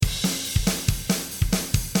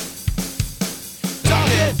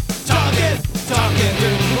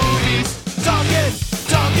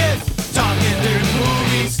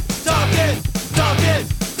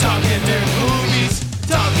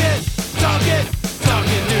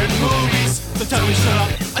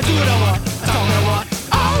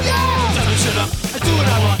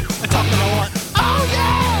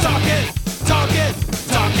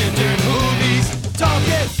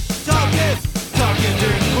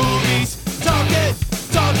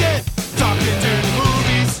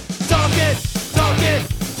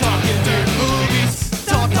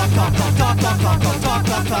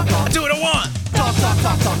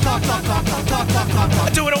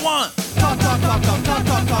I do what I want. I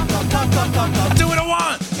do what I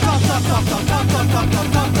want.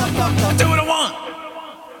 I do what I want.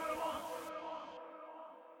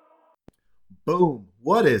 Boom.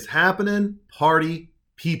 What is happening, party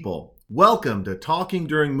people? Welcome to Talking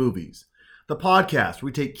During Movies, the podcast where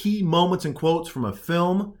we take key moments and quotes from a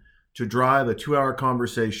film to drive a 2-hour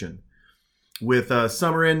conversation. With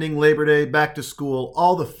summer ending, Labor Day, back to school,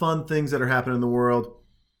 all the fun things that are happening in the world,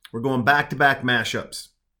 we're going back-to-back mashups.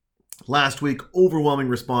 Last week, overwhelming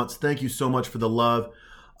response. Thank you so much for the love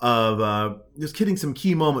of just hitting some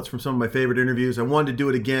key moments from some of my favorite interviews. I wanted to do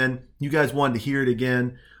it again. You guys wanted to hear it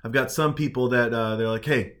again. I've got some people that they're like,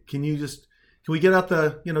 hey, can we get out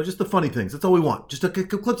just the funny things? That's all we want. Just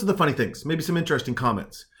clips of the funny things. Maybe some interesting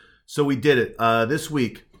comments. So we did it this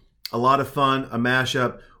week. A lot of fun, a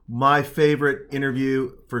mashup. My favorite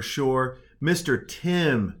interview for sure, Mr.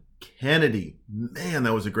 Tim Kennedy. Man,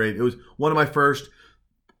 that was it was one of my first.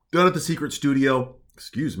 Done at the Secret Studio.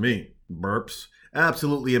 Excuse me, burps.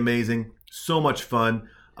 Absolutely amazing. So much fun.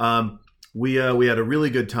 We had a really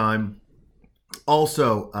good time.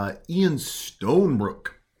 Also, Ian Stonebrook.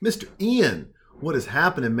 Mr. Ian, what is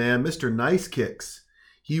happening, man? Mr. Nice Kicks.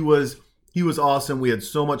 He was awesome. We had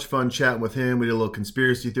so much fun chatting with him. We did a little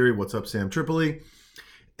conspiracy theory. What's up, Sam Tripoli?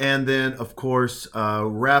 And then, of course,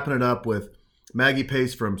 wrapping it up with Maggie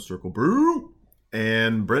Pace from Circle Brew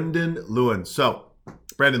and Brandon Lewin. So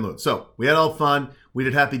we had all fun. We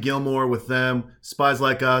did Happy Gilmore with them, Spies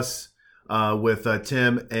Like Us with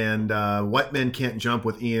Tim, and White Men Can't Jump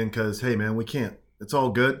with Ian because, hey, man, we can't. It's all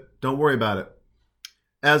good. Don't worry about it.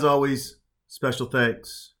 As always, special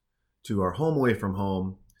thanks to our home away from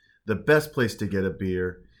home, the best place to get a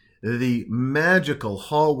beer, the magical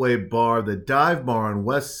hallway bar, the dive bar on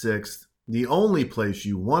West 6th, the only place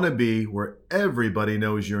you want to be where everybody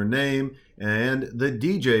knows your name, and the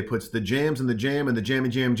DJ puts the jams in the jam and the jammy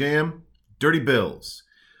jam, Dirty Bills.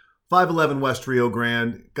 511 West Rio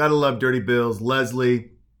Grande. Gotta love Dirty Bills.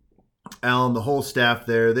 Leslie, Alan, the whole staff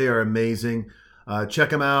there. They are amazing.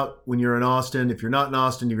 Check them out when you're in Austin. If you're not in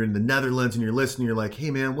Austin, you're in the Netherlands and you're listening, you're like,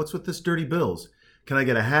 hey man, what's with this Dirty Bills? Can I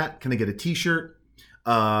get a hat? Can I get a t-shirt?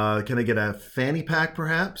 Can I get a fanny pack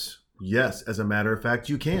perhaps? Yes, as a matter of fact,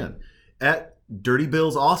 you can. At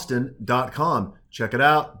dirtybillsaustin.com. Check it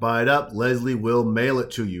out, buy it up. Leslie will mail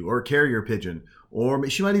it to you or carrier pigeon, or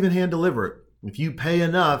she might even hand deliver it. If you pay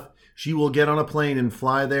enough, she will get on a plane and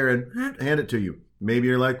fly there and hand it to you. Maybe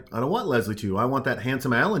you're like, I don't want Leslie to. I want that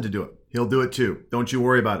handsome Alan to do it. He'll do it too. Don't you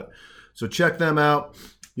worry about it. So check them out.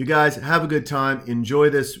 You guys have a good time. Enjoy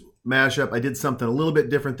this mashup. I did something a little bit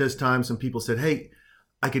different this time. Some people said, hey,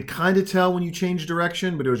 I could kind of tell when you change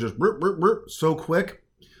direction, but it was just burp, burp, burp, so quick.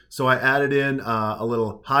 So I added in a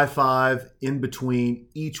little high five in between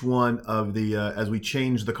each one of the, as we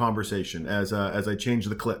change the conversation, as I change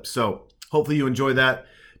the clips. So hopefully you enjoy that.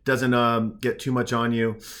 Doesn't get too much on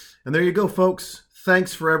you. And there you go, folks.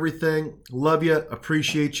 Thanks for everything. Love you.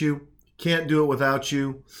 Appreciate you. Can't do it without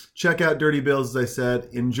you. Check out Dirty Bills, as I said.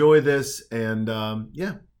 Enjoy this. And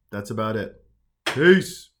yeah, that's about it.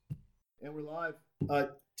 Peace. And we're live.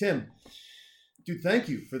 Tim, dude, thank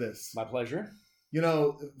you for this. My pleasure. You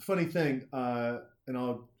know, funny thing, and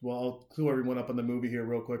I'll clue everyone up on the movie here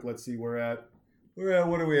real quick. Let's see, what are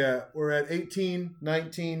we at? We're at 18,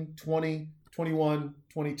 19, 20, 21,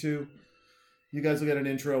 22. You guys will get an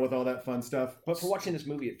intro with all that fun stuff. But for watching this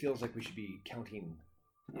movie, it feels like we should be counting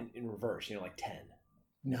in reverse, like 10,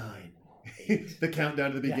 9, 8. The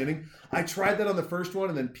countdown to the beginning. Yeah. I tried that on the first one,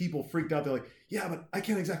 and then people freaked out. They're like, yeah, but I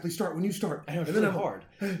can't exactly start when you start. I know, it's really hard.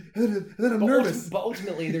 And then I'm nervous. But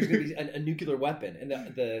ultimately, there's going to be a nuclear weapon, and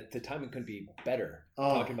the timing couldn't be better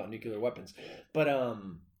talking about nuclear weapons. But,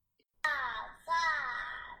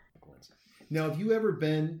 now, have you ever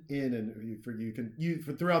been in, and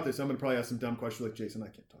throughout this, I'm going to probably ask some dumb questions like, Jason, I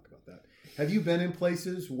can't talk about that. Have you been in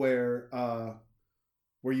places where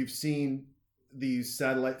you've seen these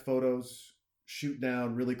satellite photos shoot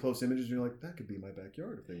down really close images, and you're like, that could be my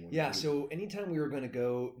backyard if they want. Yeah, so anytime we were going to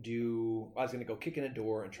go I was going to go kick in a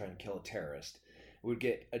door and try and kill a terrorist, we would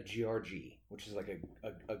get a GRG, which is like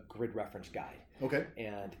a grid reference guide. Okay.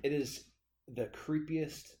 And it is the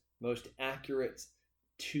creepiest, most accurate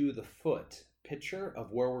to the foot picture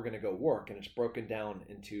of where we're going to go work, and it's broken down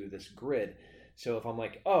into this grid. So if I'm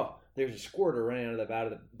like, oh, there's a squirter running out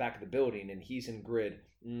of the back of the building, and he's in grid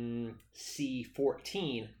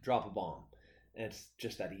C14, drop a bomb. And it's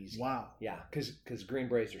just that easy. Wow. Yeah, because Green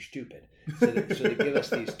Berets are stupid. So they give us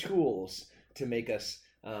these tools to make us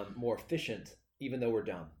more efficient, even though we're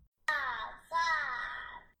dumb.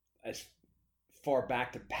 As far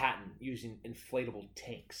back to Patton using inflatable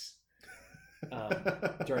tanks.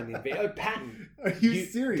 during the invasion. Patton. Are you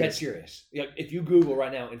serious? Dead serious. Yeah, if you Google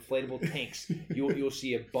right now inflatable tanks, you'll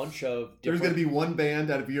see a bunch of There's different... going to be one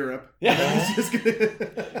band out of Europe. Yeah. That's just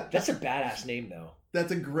gonna... That's a badass name, though.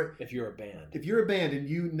 That's a great... If you're a band. If you're a band and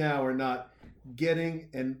you now are not getting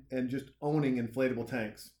and just owning inflatable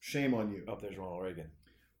tanks, shame on you. Oh, there's Ronald Reagan.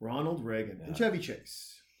 Ronald Reagan. Yeah. And Chevy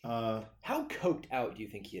Chase. How coked out do you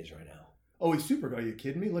think he is right now? Oh, he's super. Are you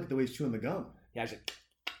kidding me? Look at the way he's chewing the gum. Yeah, he's like...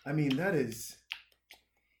 I mean, that is...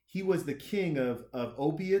 He was the king of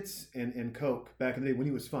opiates and coke back in the day when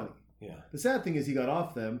he was funny. Yeah. The sad thing is he got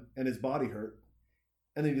off them and his body hurt,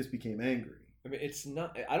 and then he just became angry. I mean, it's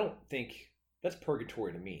not... I don't think... That's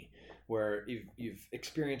purgatory to me, where you've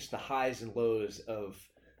experienced the highs and lows of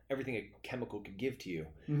everything a chemical could give to you,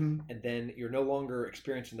 Mm-hmm. and then you're no longer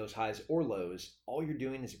experiencing those highs or lows. All you're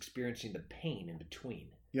doing is experiencing the pain in between.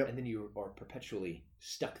 Yep. And then you are perpetually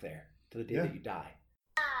stuck there to the day Yeah. that you die.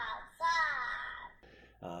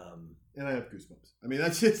 And I have goosebumps. I mean,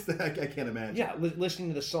 that's just... I can't imagine. Yeah, listening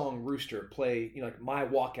to the song Rooster play, like my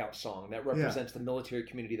walkout song that represents the military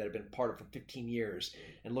community that I've been part of for 15 years,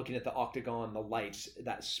 and looking at the octagon, the lights,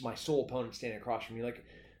 that's my sole opponent standing across from me, like,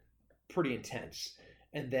 pretty intense.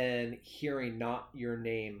 And then hearing not your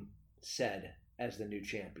name said as the new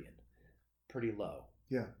champion, pretty low.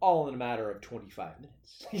 Yeah. All in a matter of 25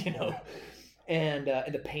 minutes, and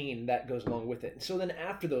the pain that goes along with it. And so then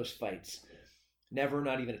after those fights, never,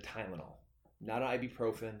 not even a Tylenol, not an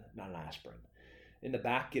ibuprofen, not an aspirin. In the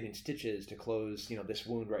back, getting stitches to close, this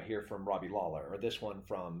wound right here from Robbie Lawler, or this one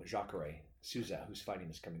from Jacare Souza, who's fighting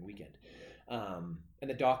this coming weekend. And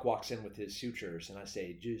the doc walks in with his sutures, and I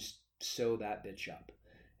say, just sew that bitch up.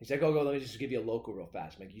 He's like, oh, let me just give you a local real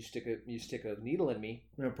fast. I'm like, you stick a needle in me.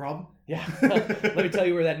 You have a problem? Yeah. Let me tell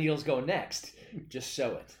you where that needle's going next. Just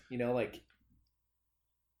sew it.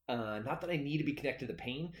 Not that I need to be connected to the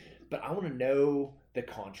pain, but I want to know the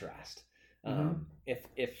contrast.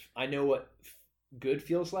 If I know what good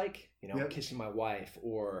feels like, Yep. kissing my wife,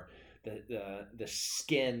 or the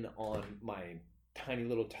skin on my tiny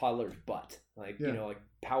little toddler's butt, like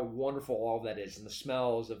how wonderful all of that is, and the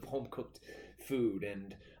smells of home cooked food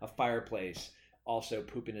and a fireplace, also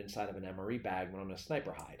pooping inside of an MRE bag when I'm in a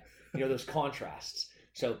sniper hide. Those contrasts.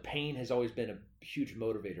 So pain has always been a huge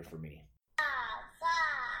motivator for me.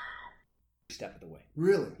 Step of the way.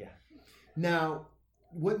 Really? Yeah. Now,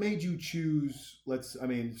 what made you choose?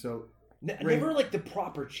 Never like the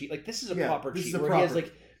proper cheat. Like this is a proper cheat where he has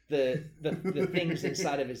like the things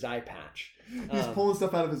inside of his eye patch. He's pulling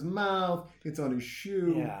stuff out of his mouth. It's on his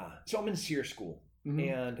shoe. Yeah. So I'm in SEER school. Mm-hmm.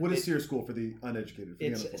 And what is SEER school for the uneducated?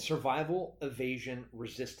 It's survival, evasion,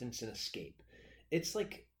 resistance, and escape. It's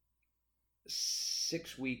like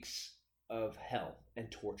 6 weeks of hell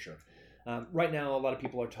and torture. Right now, a lot of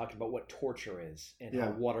people are talking about what torture is and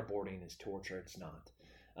how waterboarding is torture. It's not.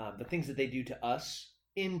 The things that they do to us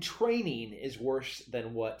in training is worse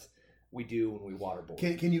than what we do when we waterboard.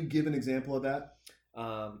 Can you give an example of that?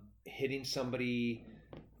 Hitting somebody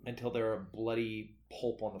until they're a bloody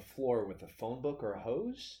pulp on the floor with a phone book or a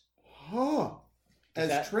hose. Huh.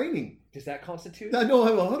 Training. Does that constitute? No,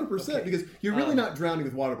 100%. Because you're really not drowning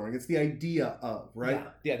with waterboarding. It's the idea of, right?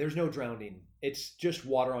 Yeah, there's no drowning. It's just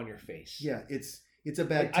water on your face. Yeah, it's a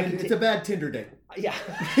bad it's a bad Tinder date. Yeah.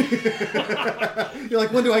 You're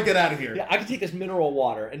like, when do I get out of here? Yeah, I can take this mineral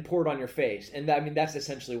water and pour it on your face, and that's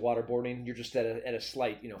essentially waterboarding. You're just at a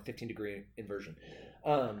slight, 15-degree inversion.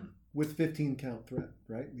 With 15 count threat,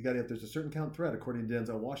 right? You got to have there's a certain count threat according to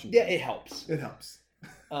Denzel Washington. Yeah, it helps. It helps.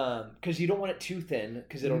 Because you don't want it too thin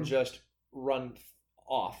because it'll just run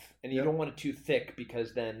off, and you don't want it too thick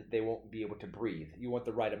because then they won't be able to breathe. You want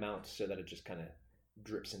the right amount so that it just kind of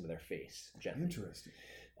drips into their face gently. Interesting.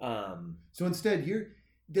 So instead,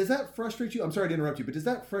 does that frustrate you? I'm sorry to interrupt you, but does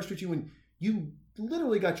that frustrate you when you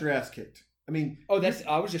literally got your ass kicked? I mean,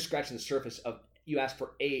 I was just scratching the surface of. You asked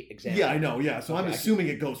for a example. Yeah, I know. Yeah, so I'm assuming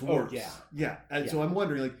it goes worse. Yeah. And so I'm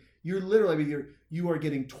wondering, like, you're literally, you are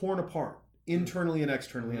getting torn apart internally and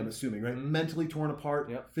externally. I'm assuming, right? Mm-hmm. Mentally torn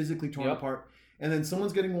apart, physically torn apart, and then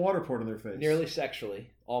someone's getting water poured on their face. Nearly sexually,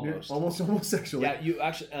 almost. Almost sexually. Yeah, you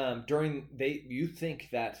actually you think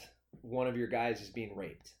that one of your guys is being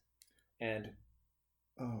raped, and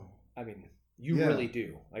I mean, you really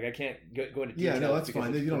do. Like, I can't go into detail. Yeah, no, that's because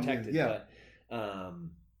fine. It's You don't protected, but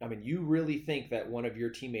I mean, you really think that one of your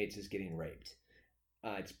teammates is getting raped.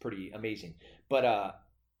 It's pretty amazing. But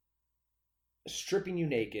stripping you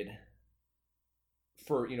naked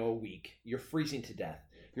for, a week, you're freezing to death.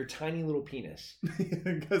 Your tiny little penis.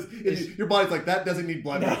 Because your body's like, that doesn't need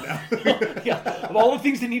blood right now. Yeah. Of all the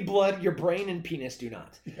things that need blood, your brain and penis do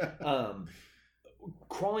not. Yeah.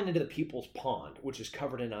 crawling into the people's pond, which is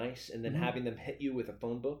covered in ice, and then having them hit you with a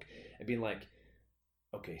phone book and being like,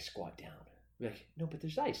 okay, squat down. Be like, no, but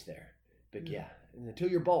there's ice there. Like, yeah, and until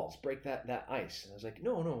your balls break that ice. And I was like,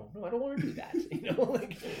 no, I don't want to do that.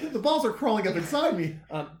 Like the balls are crawling up inside me.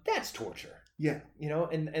 That's torture. Yeah.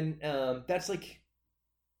 And that's like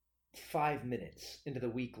 5 minutes into the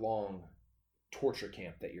week-long torture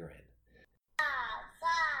camp that you're in.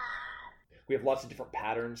 We have lots of different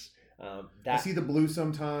patterns. I see the blue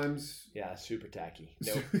sometimes. Yeah, super tacky.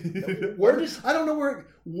 No, I don't know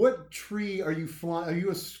what tree are you flying? Are you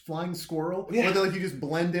a flying squirrel? Yeah. Or like you just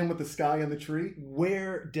blend in with the sky and the tree?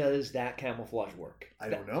 Where does that camouflage work? I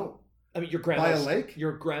don't know. I mean, by a lake?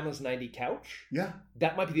 Your grandma's 90 couch? Yeah.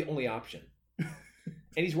 That might be the only option.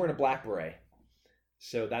 And he's wearing a black beret.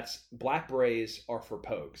 So black berets are for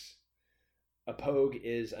pogues. A pogue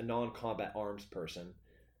is a non-combat arms person.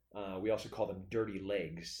 We also call them dirty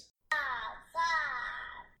legs.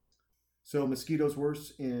 So mosquitoes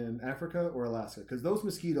worse in Africa or Alaska? Because those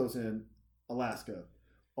mosquitoes in Alaska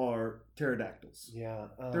are pterodactyls. Yeah.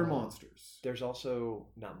 They're monsters. There's also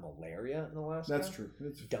not malaria in Alaska. That's true.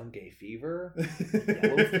 Dengue fever.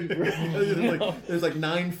 Yellow fever. There's like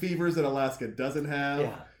 9 fevers that Alaska doesn't have.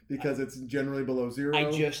 Yeah. Because it's generally below 0.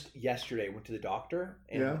 I just yesterday went to the doctor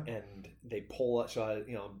and they pull us. So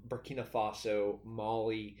Burkina Faso,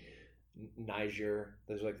 Mali, Niger.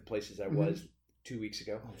 Those are like the places I was 2 weeks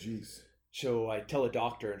ago. Oh, jeez. So I tell the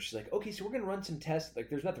doctor, and she's like, "Okay, so we're gonna run some tests. Like,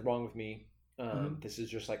 there's nothing wrong with me. This is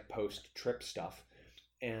just like post-trip stuff."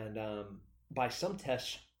 And by some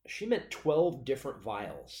tests, she meant 12 different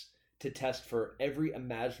vials to test for every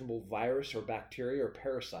imaginable virus or bacteria or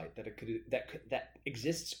parasite that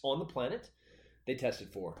exists on the planet. They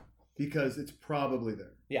tested for because it's probably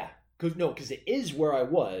there. Yeah, because it is where I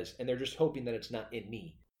was, and they're just hoping that it's not in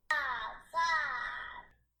me.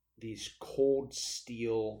 These cold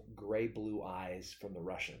steel gray-blue eyes from the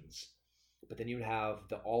Russians. But then you would have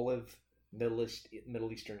the olive Middle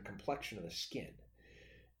Eastern complexion of the skin.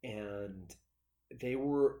 And they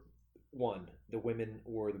were, the women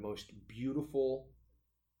were the most beautiful,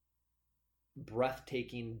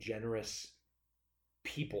 breathtaking, generous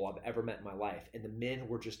people I've ever met in my life. And the men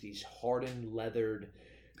were just these hardened, leathered,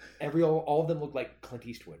 all of them looked like Clint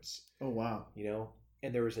Eastwood's. Oh, wow.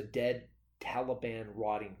 And there was a dead Taliban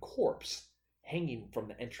rotting corpse hanging from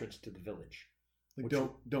the entrance to the village. Like,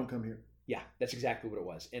 don't come here. Yeah, that's exactly what it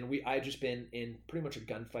was. And I had just been in pretty much a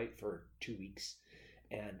gunfight for 2 weeks,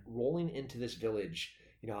 and rolling into this village,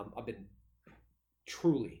 I've been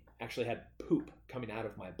truly actually had poop coming out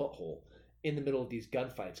of my butthole in the middle of these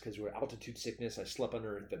gunfights because we were altitude sickness. I slept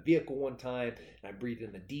under the vehicle one time, and I breathed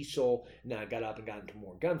in the diesel, and then I got up and got into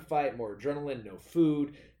more gunfight, more adrenaline, no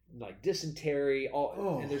food, like dysentery,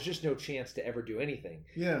 and there's just no chance to ever do anything.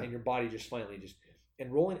 Yeah. And your body just finally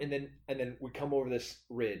and rolling, and then we come over this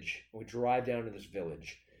ridge and we drive down to this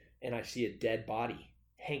village, and I see a dead body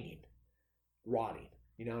hanging, rotting.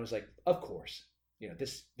 I was like, of course,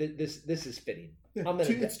 this is fitting. Yeah,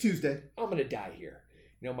 it's Tuesday. I'm gonna die here.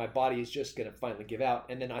 My body is just gonna finally give out,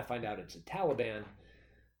 and then I find out it's a Taliban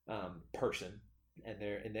person,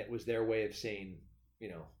 and that was their way of saying,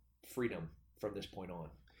 freedom from this point on.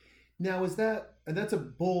 Now, that's a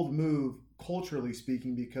bold move culturally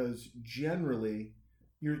speaking, because generally,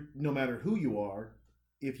 no matter who you are,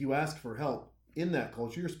 if you ask for help in that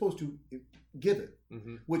culture, you're supposed to give it.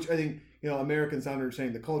 Mm-hmm. Which I think Americans don't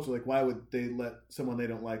understand the culture. Like, why would they let someone they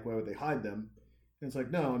don't like? Why would they hide them? And it's like,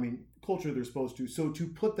 no, I mean, culture they're supposed to. So to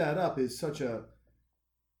put that up is such a,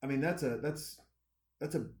 I mean, that's a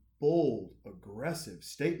bold, aggressive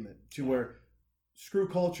statement to where screw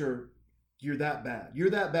culture. You're that bad. You're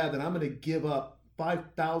that bad that I'm going to give up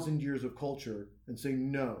 5,000 years of culture and say,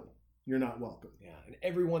 no, you're not welcome. Yeah. And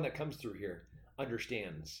everyone that comes through here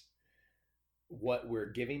understands what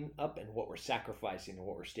we're giving up and what we're sacrificing and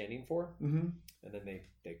what we're standing for. Mm-hmm. And then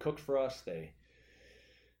they cooked for us. They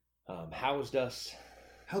housed us.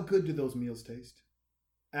 How good do those meals taste?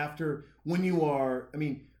 After 2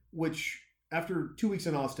 weeks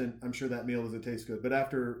in Austin, I'm sure that meal doesn't taste good. But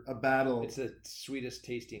after a battle. It's the sweetest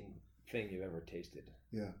tasting thing you've ever tasted.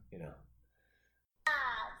 Yeah.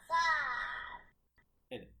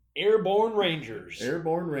 And Airborne Rangers.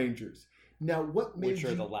 Airborne Rangers. Now, what made Which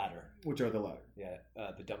are the latter. Yeah.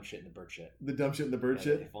 The dumb shit and the bird shit. The dumb shit and the bird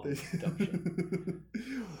shit? Dumb shit.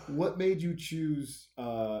 What made you choose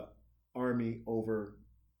Army over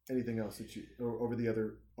anything else or over the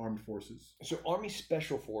other armed forces? So Army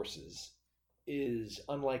Special Forces is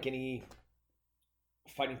unlike any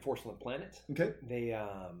fighting force on the planet. Okay.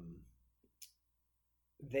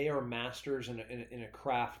 They are masters in a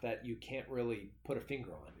craft that you can't really put a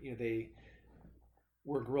finger on.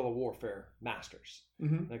 we're guerrilla warfare masters.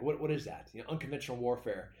 Mm-hmm. Like what is that? Unconventional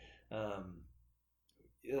warfare.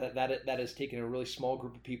 That is taking a really small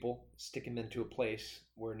group of people, sticking them into a place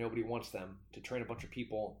where nobody wants them, to train a bunch of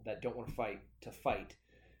people that don't want to fight,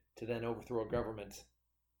 to then overthrow a government,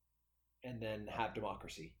 and then have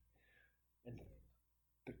democracy. And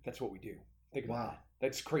that's what we do. Think about that.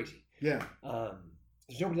 That's crazy. Yeah.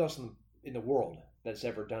 There's nobody else in the world that's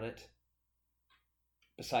ever done it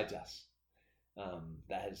besides us.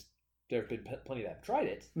 There have been plenty that have tried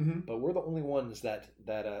it, but we're the only ones that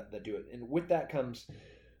do it. And with that comes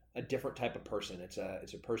a different type of person. It's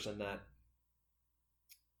a person that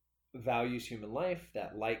values human life,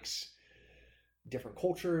 that likes different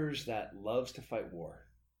cultures, that loves to fight war.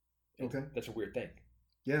 Okay. That's a weird thing.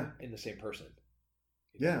 Yeah. In the same person.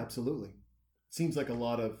 Yeah, absolutely. Seems like a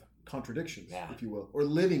lot of contradictions, Yeah. if you will, or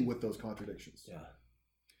living with those contradictions. Yeah.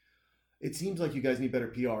 It seems like you guys need better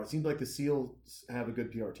PR. It seems like the SEALs have a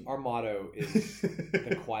good PR team. Our motto is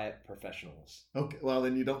the quiet professionals. Okay, well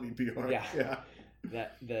then you don't need PR. Yeah. Yeah.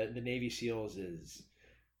 That the Navy SEALs is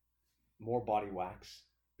more body wax,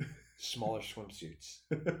 smaller swimsuits,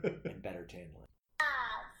 and better tan line.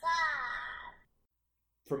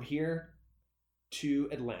 From here to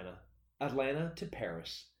Atlanta, Atlanta to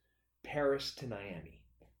Paris, Paris to Miami.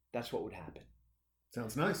 That's what would happen.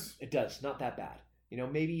 Sounds nice. It does. Not that bad.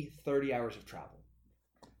 Maybe 30 hours of travel.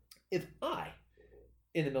 If I,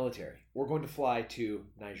 in the military, were going to fly to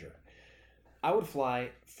Niger, I would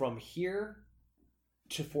fly from here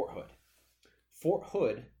to Fort Hood. Fort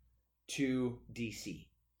Hood to DC.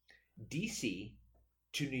 DC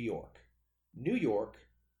to New York. New York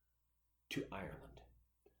to Ireland.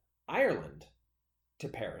 Ireland to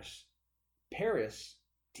Paris. Paris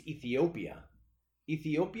to Ethiopia.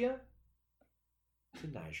 Ethiopia to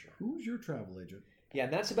Niger. Who's your travel agent? Yeah,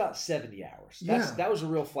 and that's about 70 hours. Yeah. That was a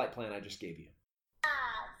real flight plan I just gave you.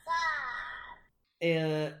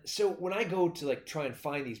 And so when I go to try and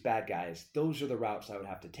find these bad guys, those are the routes I would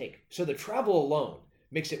have to take. So the travel alone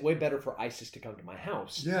makes it way better for ISIS to come to my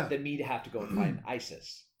house than me to have to go and find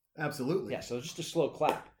ISIS. Absolutely. Yeah, so just a slow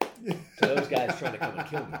clap to those guys trying to come and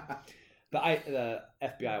kill me. The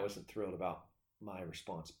FBI wasn't thrilled about my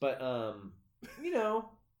response, but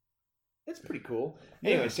it's pretty cool.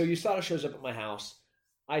 Anyway, so USADA shows up at my house.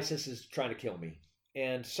 ISIS is trying to kill me,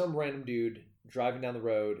 and some random dude driving down the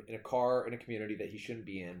road in a car in a community that he shouldn't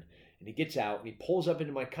be in, and he gets out and he pulls up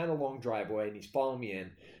into my kind of long driveway and he's following me in.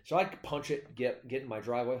 So I punch it, get in my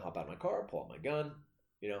driveway, hop out of my car, pull out my gun,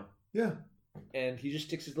 Yeah. and he just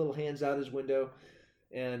sticks his little hands out his window,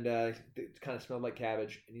 and it kind of smelled like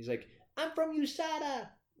cabbage, and he's like, "I'm from USADA."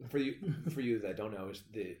 For you that don't know, is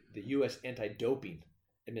the U.S. Anti-Doping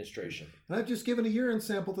Administration. And I've just given a urine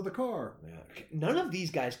sample to the car. Yeah. None of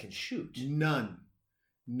these guys can shoot. None.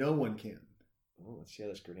 No one can. Well, let's see how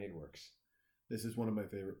this grenade works. This is one of my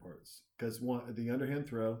favorite parts. Because the underhand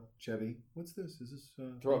throw, Chevy, what's this? Is this...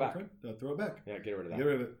 Throw it back. Throw it back. Yeah, get rid of that. Get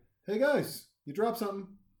rid of it. Hey guys, you dropped something.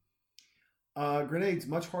 Grenades,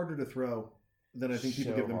 much harder to throw than I think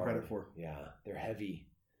people give them credit for. Yeah, they're heavy.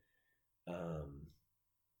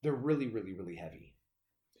 They're really, really, really heavy.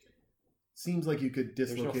 Seems like you could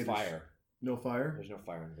dislocate. There's no fire. No fire? There's no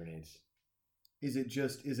fire in grenades. Is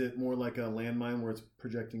it more like a landmine where it's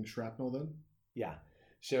projecting shrapnel then? Yeah.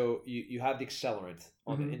 So you have the accelerant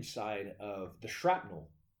on the inside of the shrapnel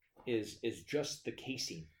is just the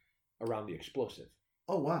casing around the explosive.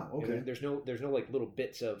 Oh wow, okay. There's no little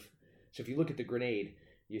bits of. So if you look at the grenade,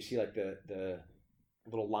 you see the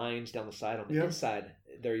little lines down the side. On the inside,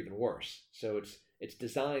 they're even worse. So it's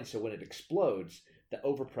designed so when it explodes, the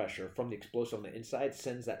overpressure from the explosive on the inside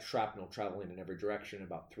sends that shrapnel traveling in every direction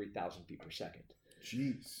about 3,000 feet per second.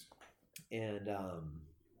 Jeez. And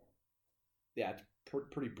it's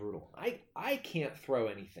pretty brutal. I can't throw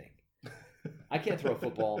anything. I can't throw a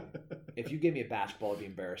football. If you gave me a basketball, it'd be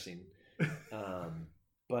embarrassing.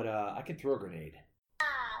 But I can throw a grenade.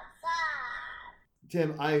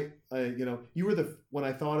 Tim, you were when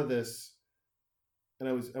I thought of this, and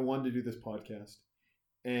I wanted to do this podcast,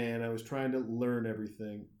 and I was trying to learn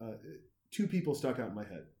everything. Two people stuck out in my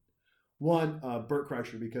head. One, Bert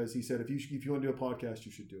Kreischer, because he said if you want to do a podcast,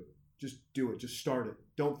 you should do it. Just do it. Just start it.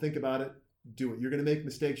 Don't think about it. Do it. You're going to make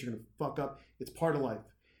mistakes. You're going to fuck up. It's part of life.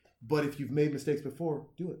 But if you've made mistakes before,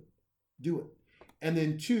 do it. Do it. And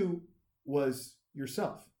then two was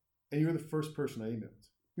yourself, and you were the first person I emailed.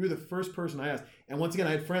 You were the first person I asked. And once again,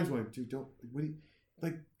 I had friends going, dude,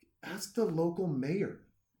 ask the local mayor.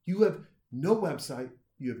 You have no website.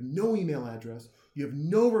 You have no email address. You have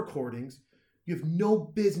no recordings. You have no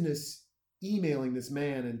business emailing this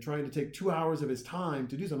man and trying to take 2 hours of his time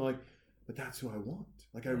to do something. I'm like, but that's who I want.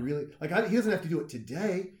 Like I really he doesn't have to do it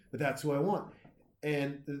today, but that's who I want.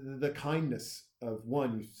 And the kindness of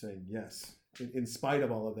one, you saying yes in spite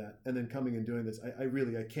of all of that, and then coming and doing this,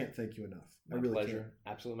 I can't thank you enough. My I really pleasure.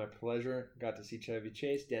 can't. Absolutely my pleasure. Got to see Chevy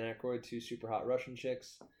Chase, Dan Aykroyd, 2 super hot Russian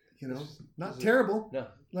chicks. You know, This not is- terrible. No,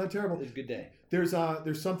 Not terrible. it was a good day. There's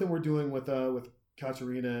something we're doing with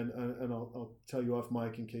Katerina, and I'll tell you off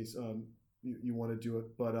mic in case you want to do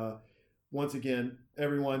it. But once again,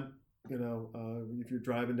 everyone, you know, if you're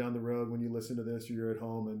driving down the road when you listen to this, or you're at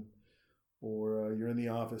home or you're in the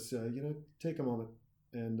office, you know, take a moment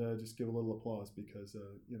and just give a little applause because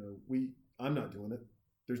you know I'm not doing it.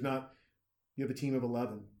 You have a team of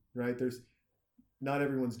 11, right? Not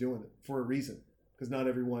everyone's doing it for a reason because not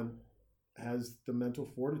everyone has the mental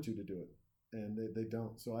fortitude to do it. And they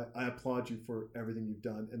don't. So I applaud you for everything you've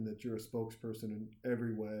done and that you're a spokesperson in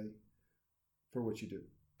every way for what you do.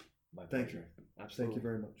 My Thank pleasure. you. Absolutely. Thank you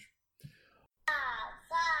very much.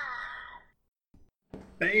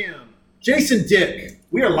 Bam. Jason Dick,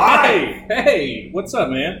 we are live. Hey, what's up,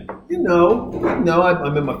 man? You know,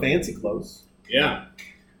 I'm in my fancy clothes. Yeah,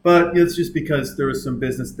 But it's just because there was some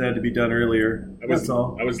business that had to be done earlier. That's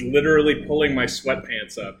all. I was literally pulling my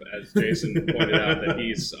sweatpants up as Jason pointed out that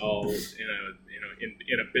he's all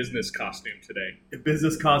in a business costume today. The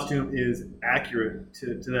business costume is accurate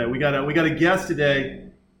to that. We got a guest today.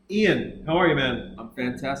 Ian, how are you, man? I'm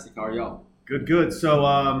fantastic. How are y'all? Good.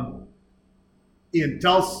 So, Ian,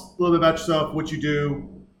 tell us a little bit about yourself, what you do.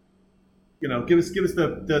 You know, give us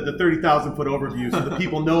the 30,000 foot overview so the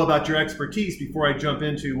people know about your expertise before I jump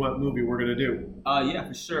into what movie we're gonna do. Yeah,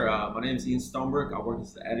 for sure. My name is Ian Stoneberg. I work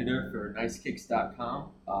as the editor for NiceKicks.com,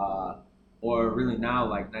 or really now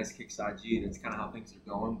like NiceKicks.IG. That's kind of how things are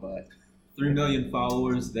going. But 3 million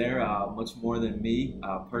followers there, much more than me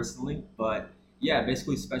personally. But yeah,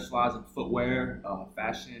 basically specialize in footwear,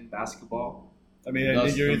 fashion, basketball. I mean,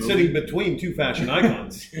 Thus you're the movie. sitting between two fashion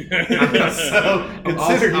icons, so I'm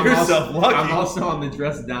consider also- yourself lucky. I'm also on the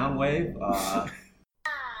dress down wave.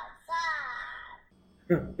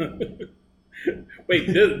 Wait,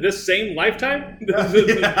 this same lifetime? Yeah.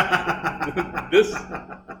 This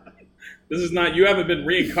is not. You haven't been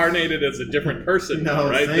reincarnated as a different person, No,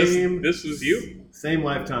 right? same- This is you. Same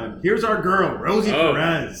lifetime. Here's our girl, Rosie Oh.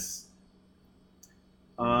 Perez.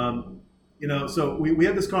 You know, so we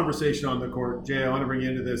had this conversation on the court. Jay, I want to bring you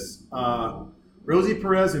into this. Rosie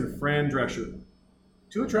Perez and Fran Drescher.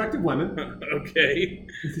 2 attractive women. Okay.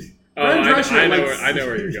 Oh, Fran I Drescher, know like-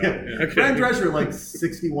 where you're going. Yeah. Okay. Fran Drescher, like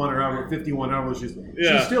 61 or however, 51 however she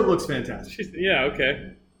Yeah. still looks fantastic. Yeah.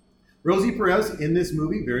 Okay. Rosie Perez in this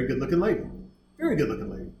movie, very good looking lady. Very good looking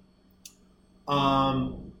lady.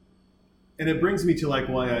 And it brings me to like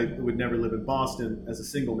why I would never live in Boston as a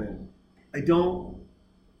single man.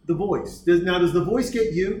 The voice. Does the voice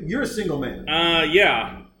get you? You're a single man.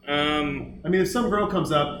 Yeah. I mean, if some girl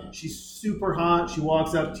comes up, she's super hot, she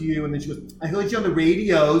walks up to you, and then she goes, I heard you on the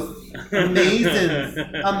radios. Amazing,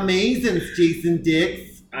 Jason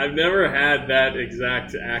Dix. I've never had that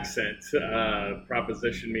exact accent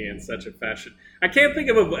proposition me in such a fashion. I can't think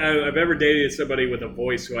of I've ever dated somebody with a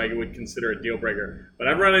voice who I would consider a deal breaker, but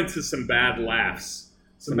I've run into some bad laughs.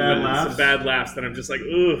 Some bad laughs that I'm just like,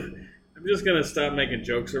 ugh. I'm just gonna stop making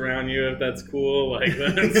jokes around you if that's cool. Like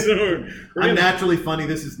that. So we're I'm gonna, naturally funny.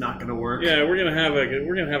 This is not going to work. yeah, we're gonna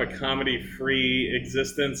have a comedy-free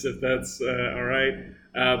existence if that's all right.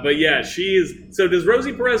 But yeah, so does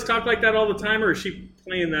Rosie Perez talk like that all the time, or is she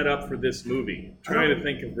playing that up for this movie? Trying to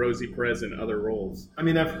think of Rosie Perez in other roles. I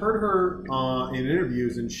mean, I've heard her in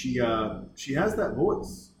interviews, and she has that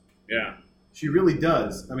voice. Yeah. She really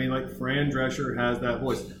does. I mean, like Fran Drescher has that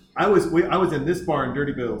voice. I was in this bar in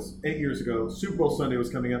Dirty Bills 8 years ago. Super Bowl Sunday was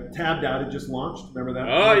coming up. Tabbed Out had just launched. Remember that?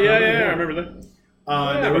 Oh yeah, I remember that.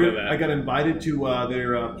 I remember that. I got invited to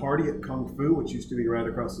their party at Kung Fu, which used to be right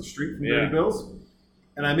across the street from Yeah. Dirty Bills.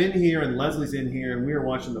 And I'm in here, and Leslie's in here, and we are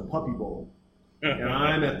watching the Puppy Bowl. And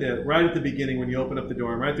I'm right at the beginning when you open up the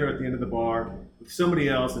door. I'm right there at the end of the bar with somebody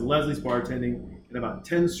else, and Leslie's bartending, and about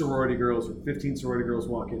 10 sorority girls or 15 sorority girls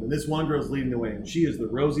walk in. And this one girl's leading the way, and she is the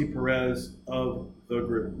Rosie Perez of the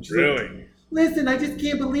group. And she's like, Really? listen, I just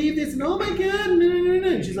can't believe this, and oh my God, no.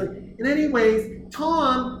 And she's like, and anyways,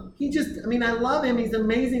 Tom, I love him, he's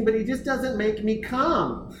amazing, but he just doesn't make me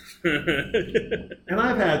come. And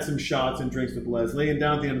I've had some shots and drinks with Leslie, and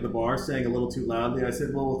down at the end of the bar, saying a little too loudly, I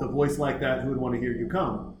said, well, with a voice like that, who would want to hear you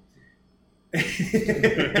come?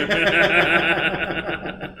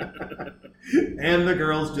 And the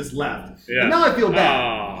girls just left. Yeah. And now I feel bad.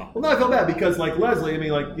 Aw. Well, now I feel bad because, like Leslie, I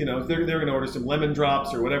mean, like, you know, they're going to order some lemon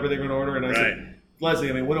drops or whatever they're going to order, and I Right. said, Leslie,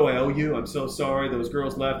 I mean, what do I owe you? I'm so sorry. Those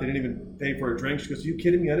girls left. They didn't even pay for a drink. She goes, are you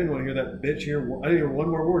kidding me? I didn't want to hear that bitch here. I didn't hear one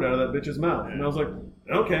more word out of that bitch's mouth. And I was like,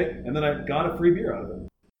 okay. And then I got a free beer out of it.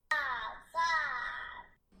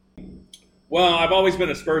 Well, I've always been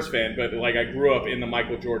a Spurs fan, but like I grew up in the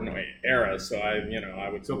Michael Jordan era, so I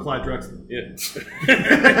would. So Clyde Drexler. Yeah.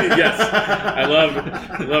 Yes, I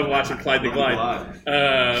love watching Clyde the Glide.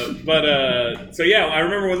 So yeah, I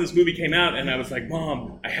remember when this movie came out, and I was like,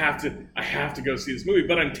 Mom, I have to go see this movie.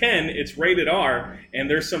 But I'm 10, it's rated R, and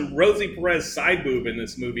there's some Rosie Perez side boob in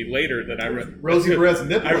this movie later that I read. Rosie Perez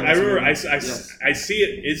nipple. I remember Yes. I see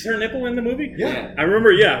it. Is her nipple in the movie? Yeah. I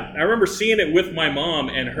remember seeing it with my mom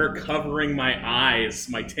and her covering my eyes,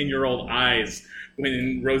 my 10-year-old eyes,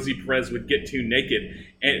 when Rosie Perez would get too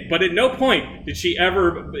naked. But at no point did she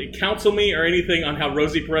ever counsel me or anything on how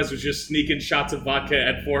Rosie Perez was just sneaking shots of vodka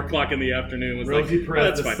at 4 o'clock in the afternoon. It was Rosie like, Perez,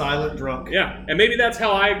 that's the fine. silent drunk. Yeah, and maybe that's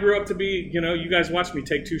how I grew up to be. You guys watched me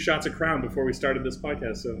take 2 shots of Crown before we started this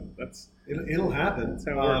podcast, so It'll happen. that's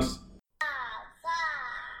how it works.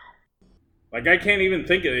 Like, I can't even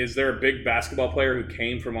think of, is there a big basketball player who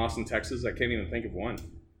came from Austin, Texas? I can't even think of one.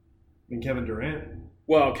 And Kevin Durant.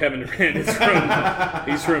 Well, Kevin Durant is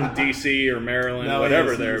he's from D.C. or Maryland, No,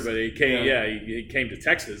 whatever he there, is. but he came, Yeah. he came to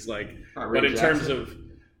Texas, like, Ray but in terms Jackson. of,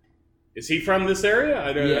 is he from this area?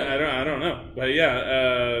 I don't Yeah. I don't know, but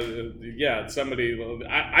yeah, somebody,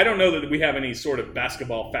 I don't know that we have any sort of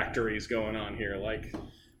basketball factories going on here, like,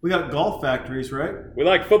 We got golf factories, right? we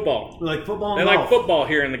like football. We like football They and like golf. football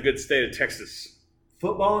here in the good state of Texas.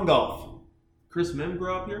 Football and golf. Chris Mim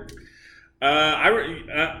grew up here?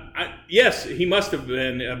 Yes, he must have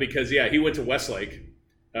been because he went to Westlake,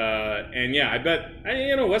 and I bet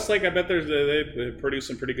Westlake. I bet they produce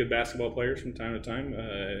some pretty good basketball players from time to time,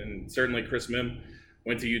 and certainly Chris Mim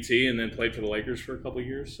went to UT and then played for the Lakers for a couple of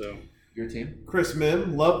years. So Your team? Chris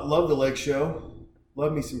Mim. Love the Lake Show.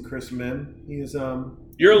 Love me some Chris Mim. He is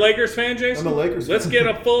you're a Lakers fan, Jason? I'm a Lakers fan. Let's get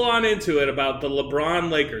a full on into it about the LeBron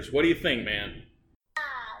Lakers. What do you think, man?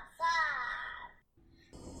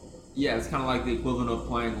 Yeah, it's kind of like the equivalent of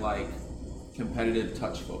playing like competitive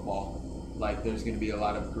touch football. Like there's going to be a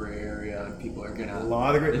lot of gray area, and people are going a to.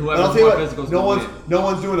 lot of great. Whoever's I'll tell you more what, physical is no gonna one's no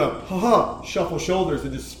one's doing a shuffle shoulders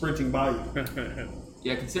and just sprinting by you.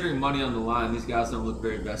 Yeah, considering money on the line, these guys don't look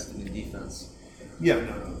very vested in defense. Yeah,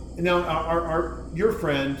 no. Now your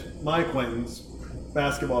friend, my acquaintance,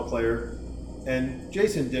 basketball player, and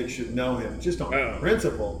Jason Dick should know him just on Oh.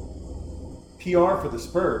 principle. PR for the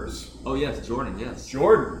Spurs. Oh yes, Jordan. Yes.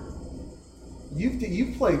 Jordan.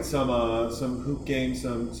 You've played some hoop games,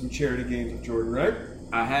 some charity games with Jordan, right?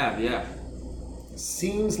 I have. Yeah.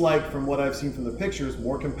 Seems like from what I've seen from the pictures,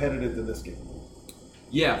 more competitive than this game.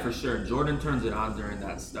 Yeah, for sure. Jordan turns it on during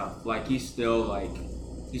that stuff. Like he's still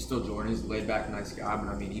Jordan. He's a laid back, nice guy. But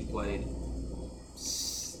I mean, he played.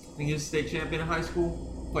 I think he was state champion in high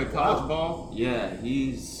school. Played college Wow. ball. Yeah,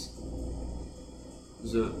 he's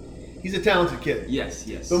a He's a talented kid. yes.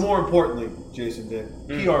 But more importantly, Jason Dick,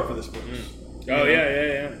 PR for the Spurs. Oh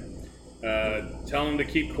yeah. Tell him to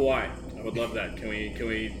keep Kawhi. I would love that. Can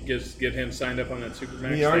we just get him signed up on that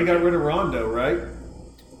Supermax? You already thing? got rid of Rondo, right?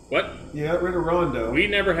 What? You got rid of Rondo. We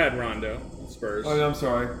never had Rondo. Spurs. Oh, I'm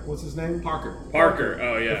sorry. What's his name? Parker. Parker.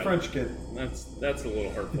 Oh The yeah. French kid. That's a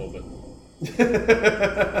little hurtful, but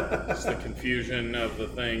it's the confusion of the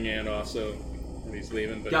thing and also that he's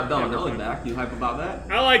leaving. But Got yeah, Bellinelli we're fine. back. You hype about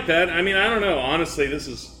that? I like that. I mean, I don't know. Honestly,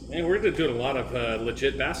 we're doing a lot of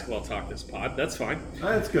legit basketball talk this pod. That's fine.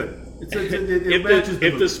 That's good. It If matches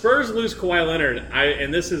the mood. Spurs lose Kawhi Leonard,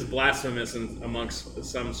 and this is blasphemous amongst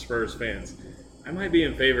some Spurs fans, I might be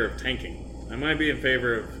in favor of tanking. I might be in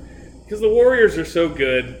favor of because the Warriors are so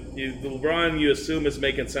good. LeBron, you assume, is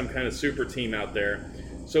making some kind of super team out there.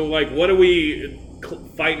 So, like, what are we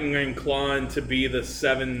fighting and clawing to be the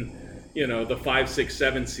 5, 6,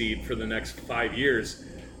 7 seed for the next 5 years?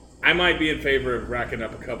 I might be in favor of racking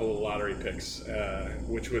up a couple of lottery picks,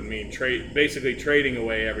 which would mean basically trading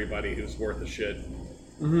away everybody who's worth a shit,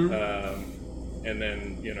 and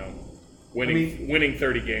then winning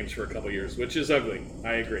 30 games for a couple of years, which is ugly.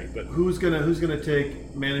 I agree, but Who's gonna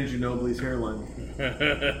take Manu Ginobili's hairline?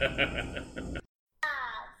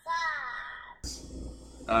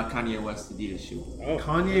 Kanye West Adidas shoe. oh,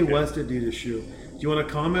 Kanye okay. West Adidas shoe. Do you want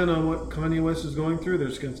to comment on what Kanye West is going through?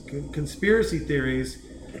 There's conspiracy theories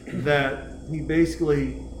that he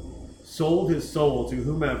basically sold his soul to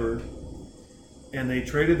whomever, and they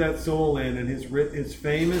traded that soul in, and his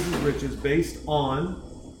fame is his riches based on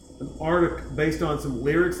an article, based on some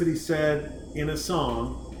lyrics that he said in a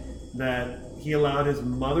song that he allowed his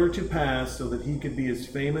mother to pass so that he could be as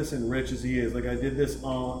famous and rich as he is. Like, I did this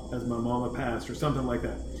all as my mama passed, or something like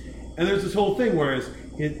that. And there's this whole thing where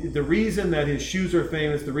the reason that his shoes are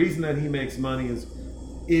famous, the reason that he makes money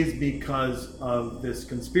is because of this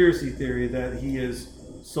conspiracy theory that he has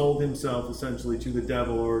sold himself essentially to the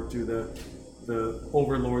devil or to the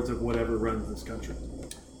overlords of whatever runs this country.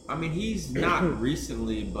 I mean, he's not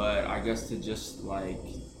recently, but I guess to just like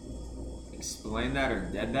explain that or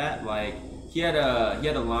dead that, like he had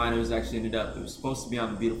a line. It was supposed to be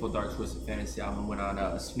on the Beautiful Dark Twisted Fantasy album. Went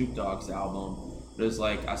on Snoop Dogg's album. But it was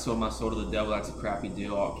like, I sold my soul to the devil. That's a crappy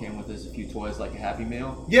deal. All it came with is a few toys, like a Happy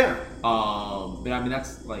Meal. Yeah. But I mean,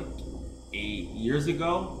 that's like 8 years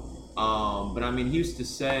ago. But I mean, he used to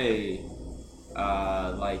say,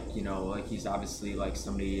 like, you know, like he's obviously like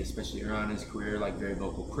somebody, especially early on in his career, like very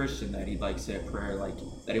vocal Christian, that he'd like say a prayer like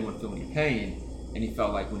that he wouldn't feel any pain. And he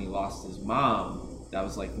felt like when he lost his mom, that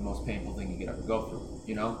was like the most painful thing he could ever go through,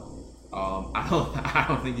 you know? I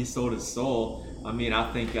don't think he sold his soul. I mean,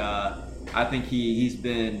 I think he's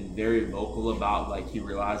been very vocal about, like, he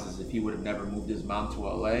realizes if he would have never moved his mom to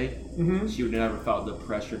LA, she would have never felt the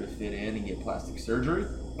pressure to fit in and get plastic surgery.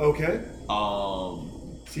 Okay.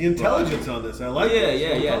 See intelligence on this. I like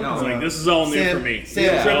it. Yeah. No, It's like, this is all new for me.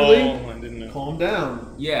 Sam Tripoli, Tripoli, I didn't know. calm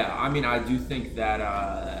down. Yeah, I mean, I do think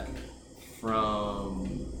that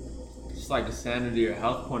from just like a sanity or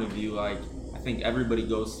health point of view, like, I think everybody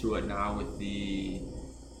goes through it now with the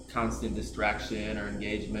constant distraction or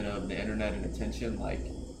engagement of the internet and attention. Like,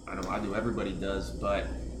 I know I do, everybody does, but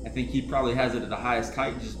I think he probably has it at the highest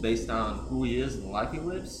height just based on who he is and the life he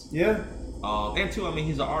lives. Yeah. And two, I mean,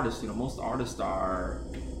 he's an artist. You know, most artists are,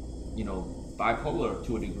 you know, bipolar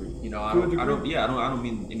to a degree. You know, I don't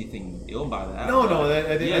mean anything ill by that. No,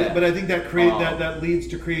 but I think that that leads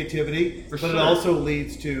to creativity, but sure. It also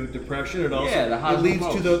leads to depression. It also the highs it and leads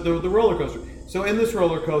lows. to the roller coaster. So in this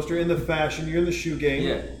roller coaster, in the fashion, you're in the shoe game.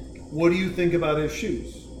 Yeah. What do you think about his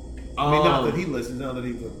shoes? I mean, not that he listens, not that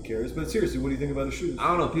he cares, but seriously, what do you think about his shoes? I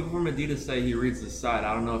don't know. People from Adidas say he reads the site.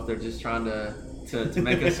 I don't know if they're just trying to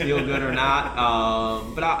make us feel good or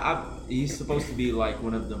not. But he's supposed to be like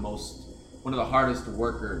one of the hardest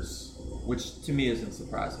workers, which to me isn't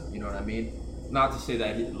surprising. You know what I mean? Not to say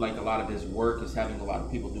that like a lot of his work is having a lot of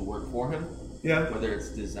people do work for him. Yeah. Whether it's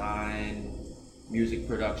design, music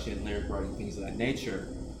production, lyric writing, things of that nature.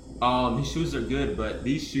 His shoes are good, but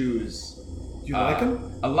these shoes. Do you like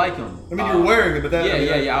them? I like them. I mean, you're wearing them, but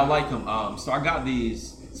that. Yeah. I like them. So I got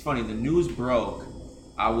these. It's funny. The news broke.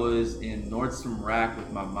 I was in Nordstrom Rack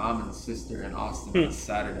with my mom and sister in Austin on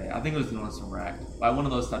Saturday. I think it was Nordstrom Rack, like one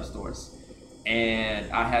of those type stores.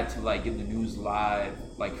 And I had to like get the news live,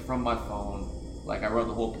 like from my phone. Like I wrote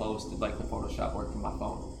the whole post, did like the Photoshop work from my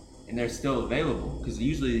phone, and they're still available because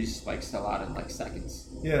usually these like sell out in like seconds.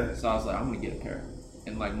 Yeah. So I was like, I'm gonna get a pair.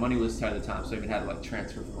 And like money was tight at the time, so I even had to like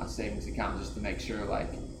transfer from my savings account just to make sure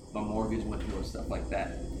like my mortgage went through and stuff like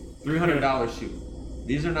that. $300 shoe.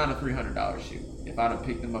 These are not a $300 shoe. If I'd have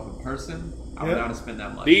picked them up in person, I would not have spent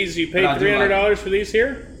that much. These, you paid $300 for these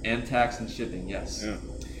here? And tax and shipping, yes. Yeah.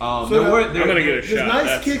 So I'm gonna get a does shot.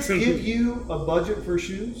 Nice Kicks give you a budget for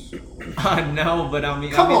shoes? No, but I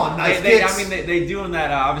mean, Come on, Nice Kicks. they doing that.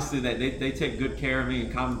 Obviously, they take good care of me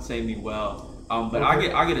and compensate me well. But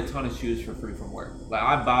Okay. I get a ton of shoes for free from work. Like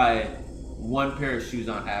I buy one pair of shoes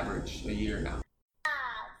on average a year now.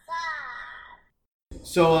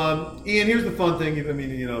 So, Ian, here's the fun thing. I mean,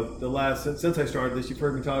 you know, since I started this, you've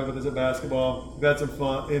heard me talk about this at basketball. We've had some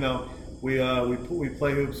fun. You know, we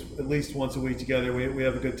play hoops at least once a week together. We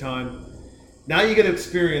have a good time. Now you get to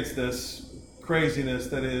experience this craziness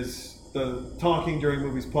that is the Talking During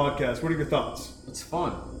Movies podcast. What are your thoughts? It's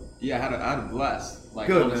fun. Yeah, I had a blast. Like,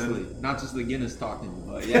 Good, honestly, man. Not just the Guinness talking,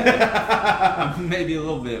 but yeah, maybe a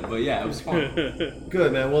little bit, but yeah, it was fun.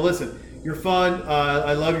 Good, man. Well, listen, you're fun.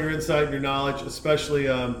 I love your insight and your knowledge, especially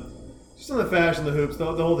just on the fashion, the hoops, the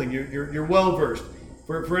whole thing. You're well versed.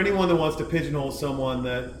 For anyone that wants to pigeonhole someone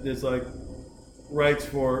that is like writes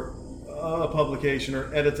for a publication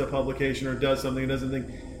or edits a publication or does something and doesn't think.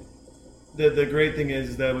 The great thing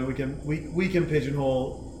is that we can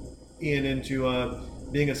pigeonhole Ian into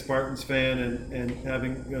being a Spartans fan and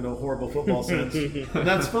having horrible football sense, and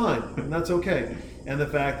that's fine, and that's okay. And the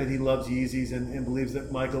fact that he loves Yeezys and believes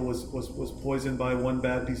that Michael was poisoned by one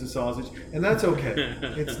bad piece of sausage, and that's okay.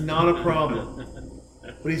 It's not a problem.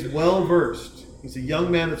 But he's well versed. He's a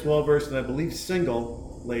young man that's well versed, and I believe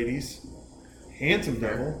single, ladies. Handsome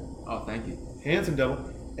devil. Oh, thank you. Handsome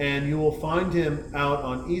devil. And you will find him out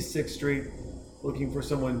on East 6th Street looking for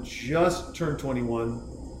someone just turned 21.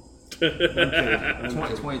 I'm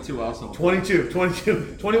kidding. 22 also. 21,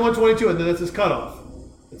 22, and then that's his cutoff.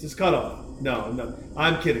 It's his cutoff. No.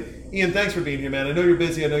 I'm kidding. Ian, thanks for being here, man. I know you're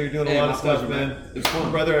busy. I know you're doing a lot my of stuff, pleasure, man. It was fun.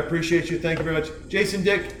 Brother, I appreciate you. Thank you very much. Jason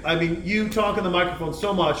Dick, I mean, you talk on the microphone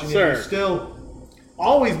so much, and yet you Sir. still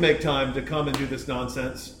always make time to come and do this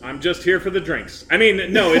nonsense. I'm just here for the drinks. I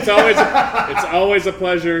mean, no, it's always a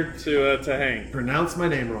pleasure to hang. Pronounce my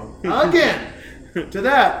name wrong. Again, to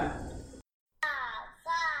that.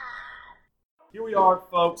 Here we are,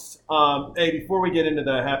 folks. Hey, before we get into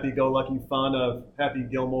the happy-go-lucky fun of Happy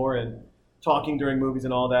Gilmore and talking during movies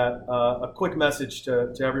and all that, a quick message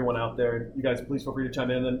to everyone out there. You guys, please feel free to chime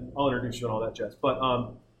in, and then I'll introduce you and all that, Jess. But,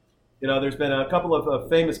 there's been a couple of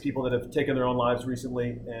famous people that have taken their own lives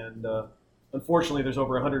recently, and unfortunately, there's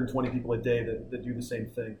over 120 people a day that do the same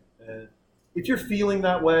thing. And if you're feeling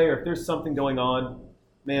that way, or if there's something going on,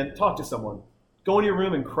 man, talk to someone. Go in your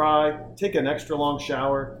room and cry, take an extra long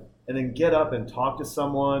shower, and then get up and talk to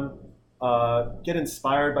someone, get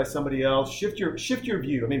inspired by somebody else, shift your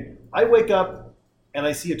view. I mean, I wake up and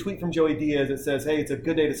I see a tweet from Joey Diaz that says, hey, it's a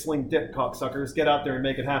good day to sling dick, cocksuckers. Get out there and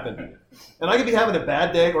make it happen. And I could be having a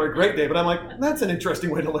bad day or a great day, but I'm like, that's an interesting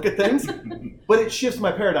way to look at things. But it shifts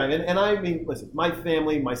my paradigm. And I mean, listen, my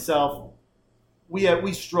family, myself,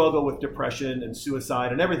 we struggle with depression and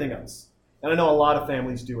suicide and everything else. And I know a lot of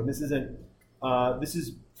families do. And this is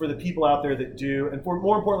for the people out there that do, and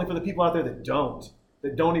more importantly, for the people out there that don't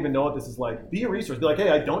even know what this is like. Be a resource. Be like, hey,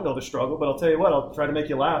 I don't know the struggle, but I'll tell you what, I'll try to make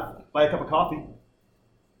you laugh. Buy a cup of coffee.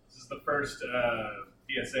 This is the first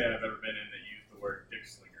PSA I've ever been in that used the word dick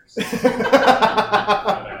slingers.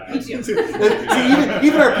 Me too. See,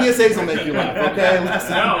 even our PSAs will make you laugh, okay?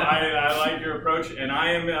 Listen. No, I like your approach, and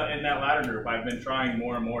I am in that latter group. I've been trying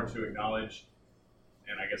more and more to acknowledge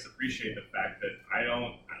and I guess appreciate the fact that I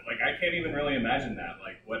can't even really imagine that,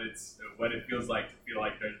 like what it feels like to feel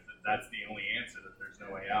like that's the only answer, that there's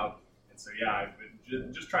no way out. And so yeah, I've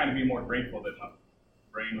been just trying to be more grateful that my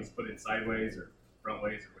brain was put in sideways or front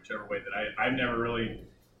ways or whichever way that I've never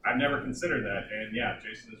considered that. And yeah,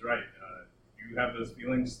 Jason is right. You have those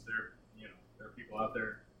feelings. There are people out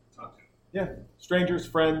there to talk to. Yeah, strangers,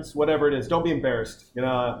 friends, whatever it is. Don't be embarrassed.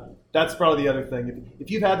 That's probably the other thing. If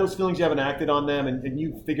you've had those feelings, you haven't acted on them, and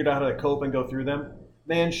you figured out how to cope and go through them,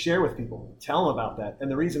 man, share with people. Tell them about that. And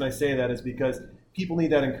the reason I say that is because people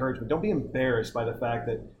need that encouragement. Don't be embarrassed by the fact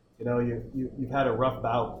that you've had a rough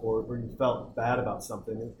bout or you felt bad about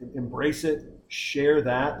something. Embrace it. Share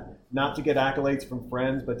that. Not to get accolades from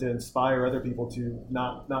friends, but to inspire other people to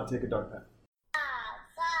not take a dark path.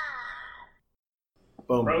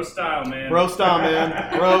 Boom. Bro style, man. Bro style,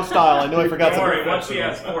 man. Bro style. I know I forgot Don't something. worry, once he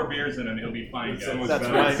has 4 beers in him, he'll be fine, guys. That's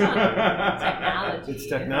right. Technology. It's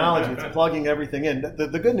technology. It's plugging everything in.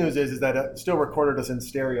 The good news is that it still recorded us in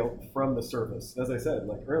stereo from the Surface. As I said,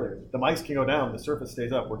 like earlier, the mics can go down, the Surface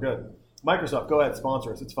stays up. We're good. Microsoft, go ahead,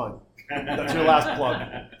 sponsor us. It's fine. That's your last plug,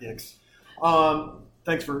 dicks.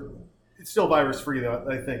 Thanks for. It's still virus free though,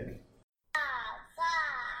 I think.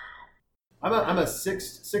 I'm a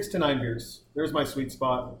 6 to 9 beers. There's my sweet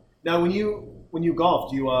spot. Now, when you golf,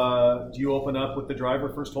 do you open up with the driver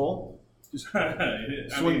first hole? Just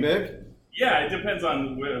swing big. Yeah, it depends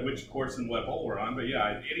on which course and what hole we're on. But yeah,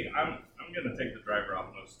 I'm gonna take the driver off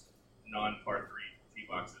most non-par 3 tee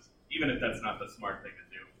boxes, even if that's not the smart thing to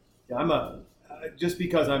do. Yeah, just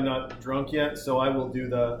because I'm not drunk yet, so I will do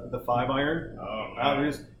the 5 iron. Oh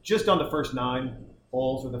man. Just on the first 9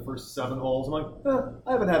 holes or the first 7 holes. I'm like,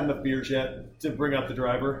 I haven't had enough beers yet to bring out the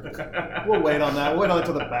driver. We'll wait on that. We'll wait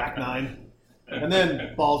until the back 9. And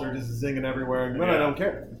then balls are just zinging everywhere, and then I don't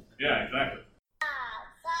care. Yeah, exactly.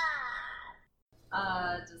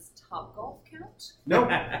 Does Topgolf count? No.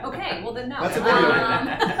 Okay, well then no. That's a video.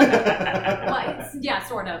 Yeah,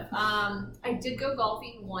 sort of. I did go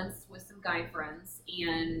golfing once with some guy friends,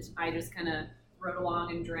 and I just kind of rode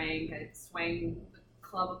along and drank. I swang the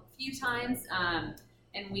club a few times, and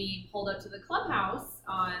we pulled up to the clubhouse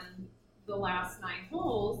on the last 9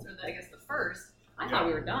 holes, or I guess the first. I thought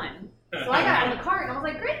we were done. So I got out of the cart and I was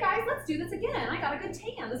like, great guys, let's do this again. I got a good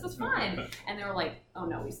tan. This was fun. And they were like, oh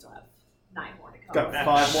no, we still have 9 more to go. Got 5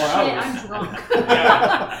 more Shit, hours. I'm drunk.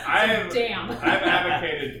 Yeah, Damn. I've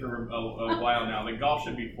advocated for a while now that golf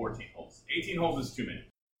should be 14 holes. 18 holes is too many.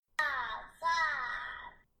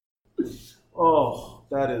 Oh,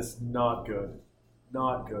 that is not good.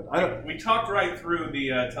 Not good. We talked right through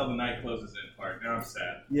the till the night closes in part. Now I'm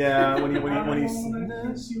sad. Yeah, when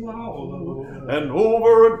he's you all and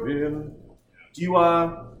over again. Do you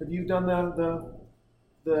have you done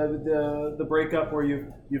the breakup where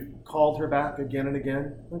you've called her back again and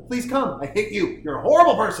again? Like, please come. I hate you. You're a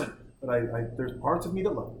horrible person. But I there's parts of me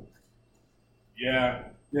that love you. Yeah,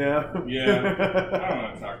 Yeah. Yeah. I don't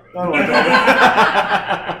want to talk I don't about want to that.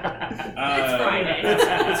 talk about It's Friday.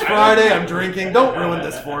 It's Friday. I'm drinking. Don't ruin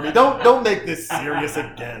this for me. Don't make this serious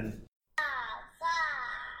again.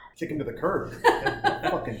 Kick him to the curb.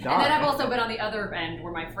 Fucking die. And then I've also been on the other end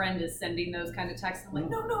where my friend is sending those kind of texts. I'm like,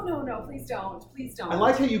 no, please don't. I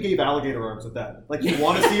like how you gave alligator arms with that. Like you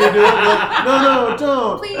want to see her do it. You're like, no,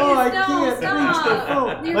 don't. Please, oh, I no, can't stop. reach the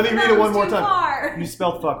phone. Your Let me read it one thumb's more too time. far. You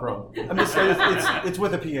spelled fuck wrong. I'm just saying it's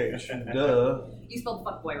with a PH. Duh. You spelled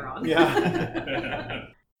fuckboy wrong. Yeah.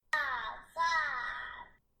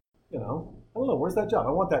 You know, I don't know. Where's that job?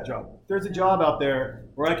 I want that job. There's a job out there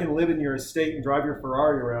where I can live in your estate and drive your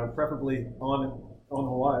Ferrari around, preferably on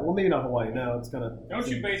Hawaii. Well, maybe not Hawaii now. It's kind of. Don't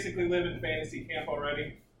you basically live in fantasy camp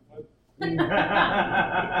already?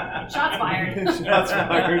 Shots fired. Shots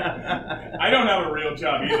fired. I don't have a real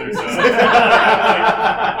job either, so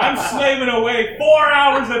I'm slaving away 4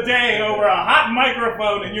 hours a day over a hot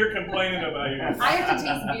microphone, and you're complaining about you. I have to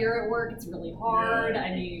taste beer at work. It's really hard.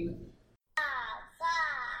 I mean,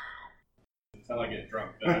 Until I get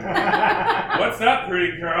drunk. What's up,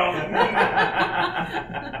 pretty girl?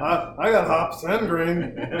 I got hops and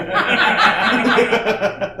grain.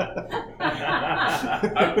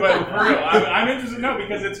 But for real, I'm interested to know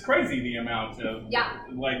because it's crazy the amount of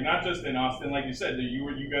like not just in Austin, like you said,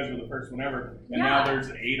 you guys were the first one ever, and now there's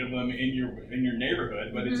 8 of them in your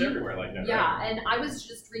neighborhood, but it's everywhere like that. Yeah, right? and I was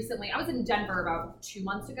just recently, I was in Denver about 2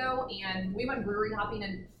 months ago, and we went brewery hopping,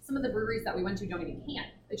 and some of the breweries that we went to don't even can.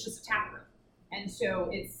 It's just a tap room. And so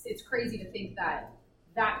it's crazy to think that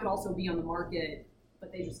could also be on the market, but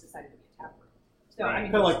they just decided to be a tap room. So I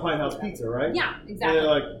mean, Kind of like Pine House Pizza, right? Yeah, exactly. And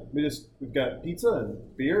like we've got pizza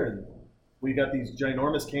and beer, and we got these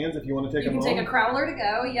ginormous cans if you want to take you them can home. take a crowler to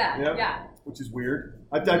go. Yeah. Which is weird.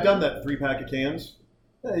 I've done that 3-pack of cans.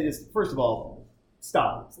 First of all,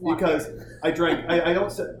 stop, because I drank. I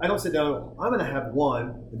don't sit down. I'm gonna have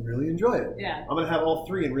one and really enjoy it. Yeah. I'm gonna have all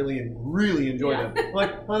 3 and really enjoy them. I'm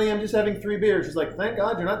like, honey, I'm just having 3 beers. She's like, thank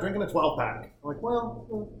God you're not drinking a 12-pack. I'm like, well,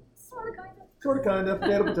 Sort of, kind of.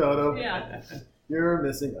 potato, potato. Yeah. You're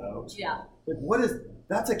missing out. Yeah. Like,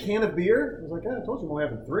 that's a can of beer? I was like, I told you I'm only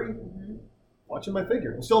having 3. Mm-hmm. Watching my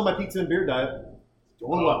figure. I'm still on my pizza and beer diet.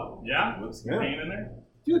 Doing well. Yeah, what's hanging in there?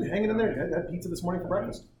 Dude, hanging in there. I had pizza this morning for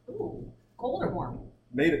breakfast. Ooh, cold or warm?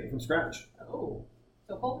 Made it from scratch. Oh,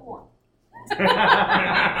 so cold or warm?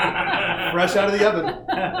 Fresh out of the oven.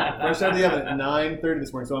 Fresh out of the oven at 9:30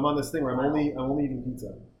 this morning. So I'm on this thing where I'm only eating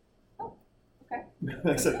pizza. Oh, okay.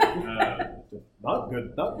 I said, not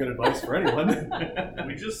good advice for anyone.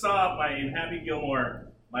 We just saw in Happy Gilmore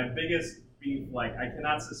my biggest beef. Like, I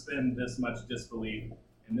cannot suspend this much disbelief.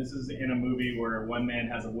 And this is in a movie where one man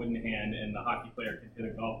has a wooden hand and the hockey player can hit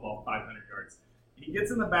a golf ball 500 yards. He gets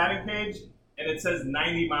in the batting cage and it says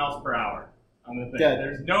 90 miles per hour on the thing. Dead.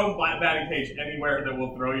 There's no batting cage anywhere that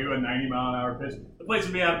will throw you a 90-mile-an-hour pitch. The place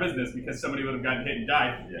would be out of business because somebody would have gotten hit and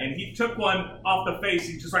died. Yeah. And he took one off the face.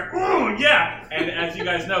 He's just like, oh, yeah. And as you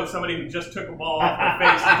guys know, somebody who just took a ball off the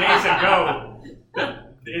face days ago,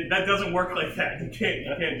 that doesn't work like that. You can't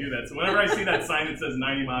do that. So whenever I see that sign that says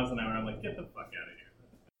 90 miles an hour, I'm like, get the fuck out of here.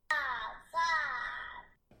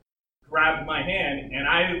 Grabbed my hand, and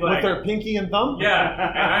I like... With their pinky and thumb?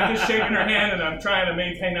 Yeah, and I'm just shaking her hand, and I'm trying to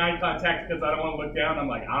maintain eye contact because I don't want to look down. I'm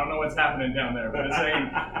like, I don't know what's happening down there, but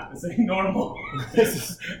this ain't normal.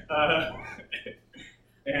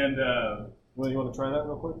 Well, you want to try that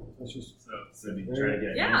real quick? Let's just... So you try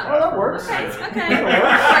again. Yeah. Oh, that works. Okay. That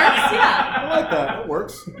Works, yeah. I like that. That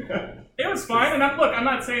works. It was fine, and I'm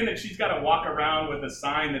not saying that she's got to walk around with a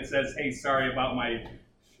sign that says, hey, sorry about my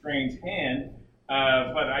strange hand.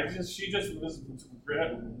 But she just was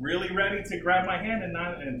really ready to grab my hand and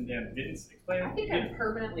didn't explain. I think I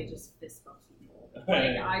permanently just fist bump people.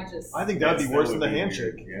 Like, I think that'd be worse than the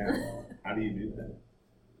handshake. Yeah. How do you do that?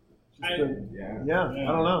 I don't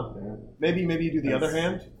know. Yeah. Maybe you do the other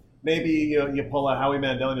hand. Maybe you pull a Howie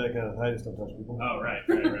Mandel and you're like, I just don't touch people. Oh, right.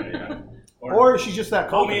 Yeah. Or she's just that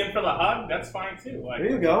Call confident. me in for the hug. That's fine too. Like,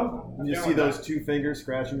 There you go. You just see those 2 fingers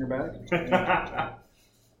scratching your back.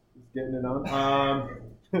 Getting it on.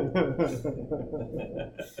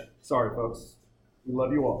 Sorry, folks. We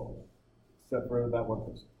love you all, except for that one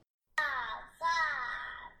person.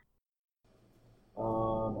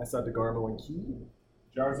 I saw DeGarmo and Key.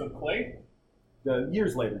 Jars of Clay?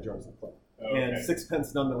 Years later, Jars of Clay. Oh, okay. And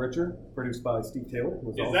Sixpence None the Richer, produced by Steve Taylor.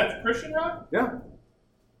 Was Is awesome. that Christian rock? Yeah.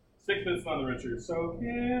 Sixpence None the Richer. So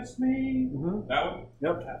kiss me. Mm-hmm. That one?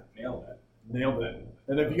 Yep. Nailed that. Nailed it.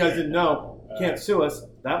 And if you guys didn't know, can't sue us.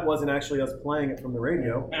 That wasn't actually us playing it from the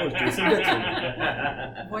radio. That was Jason Dixon.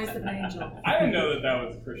 Voice of an angel. I didn't know that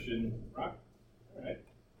was Christian rock. All right.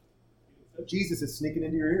 Jesus is sneaking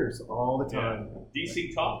into your ears all the time.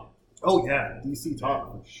 DC Talk. Oh yeah, DC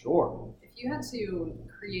Talk for sure. If you had to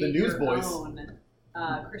create The Newsboys. your own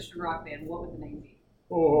Christian rock band, what would the name be?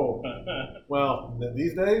 Oh, well,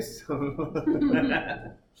 these days,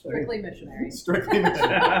 Strictly Missionary. strictly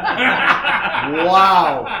missionary.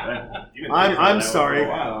 Wow. I'm sorry.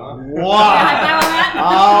 Wow. Wow.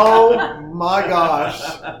 Oh my gosh.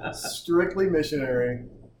 Strictly missionary.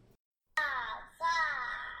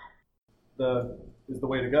 Is the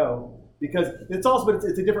way to go. Because it's also, but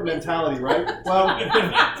it's a different mentality, right? Well,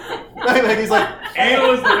 he's like,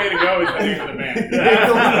 Anal is the way to go is the name of the band.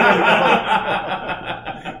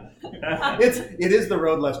 it is the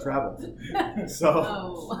road less traveled. So,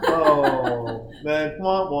 oh man,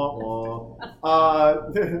 wah wah wah.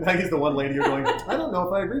 Maggie's the one lady you're going, I don't know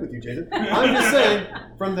if I agree with you, Jason. I'm just saying,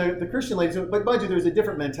 from the Christian ladies, but mind you, there's a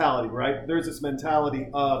different mentality, right? There's this mentality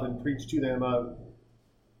of, and preach to them of,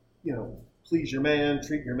 please your man,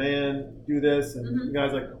 treat your man, do this, and the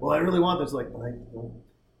guy's like, well, I really want this. Like,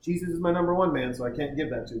 Jesus is my number one man, so I can't give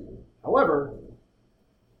that to you. However,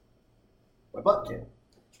 my butt can.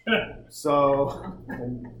 So,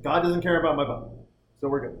 and God doesn't care about my butt, so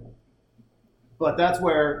we're good. But that's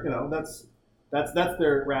where that's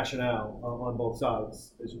their rationale on both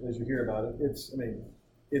sides as you hear about it.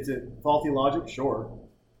 It's a faulty logic, sure,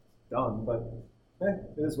 done, but it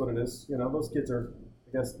is what it is. Those kids are.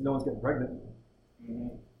 I guess no one's getting pregnant.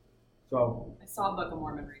 So I saw Book of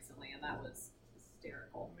Mormon recently, and that was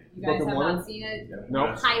hysterical. You Book guys of have Mormon? not seen it?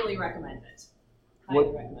 no. Highly recommend it.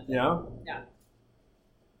 Yeah. Yeah.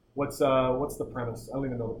 What's the premise? I don't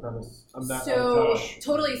even know the premise. I'm not. So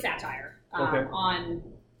totally satire Okay. on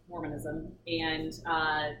Mormonism, and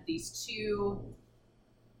these two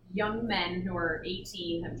young men who are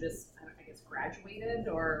 18 have just, I guess, graduated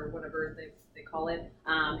or whatever they call it,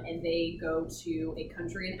 and they go to a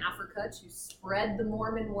country in Africa to spread the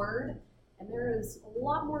Mormon word. And there is a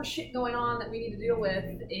lot more shit going on that we need to deal with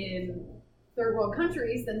in third world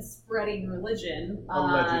countries than spreading religion.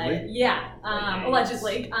 Allegedly.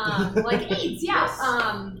 Allegedly. Like AIDS, yeah.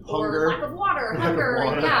 Or Hunger. lack of water, Lack of hunger,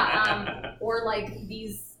 water. yeah. Or like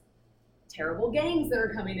these terrible gangs that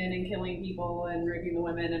are coming in and killing people and raping the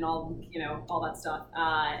women and all that stuff.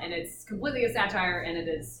 And it's completely a satire, and it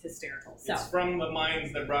is hysterical. So It's from the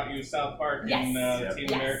minds that brought you South Park Yes. and Team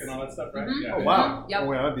Yes. America and all that stuff, right? Mhm. Yeah. Oh wow. Yep.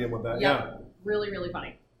 Oh yeah, I'd be in with that. Yep. Yeah. really, really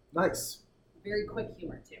funny. Nice. Very quick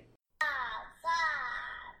humor too.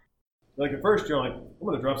 Like at first, you're like, I'm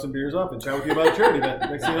gonna drop some beers off and chat with you about a charity event.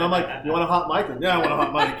 Next thing you know, I'm like, you want a hot mic? Yeah, I want a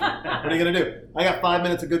hot mic. What are you gonna do? I got 5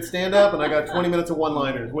 minutes of good stand-up, and I got 20 minutes of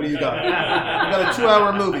one-liners. What do you got? I got a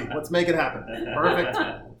 2-hour movie. Let's make it happen. Perfect.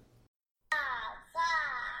 I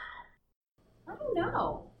don't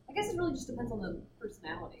know. I guess it really just depends on the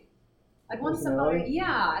personality. I'd want Personality?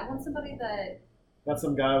 I'd want somebody that. Got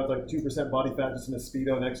some guy with like 2% body fat just in a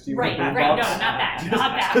Speedo next to you. Right, with a right. No, boombox. not that.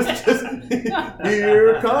 Not that. Just,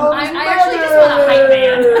 here comes I actually just want a hype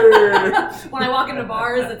Maggie! man. When I walk into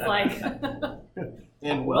bars, it's like,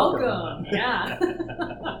 And welcome. welcome. Yeah.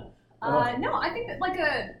 No, I think that like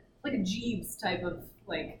a Jeeves type of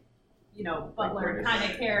butler British.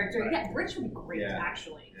 kind of character. Right. Yeah, British would be great Yeah.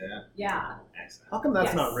 actually. Yeah. Yeah. Excellent. How come that's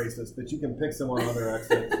Yes. not racist? That you can pick someone on their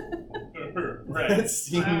accent? Right. It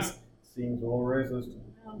seems a little racist.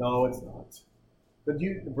 No, it's not. But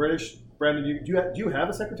the British, Brandon, do you have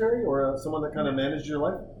a secretary or someone that kind of managed your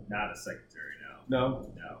life? Not a secretary, no.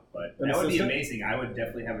 No. No, but An that would be assistant? amazing. I would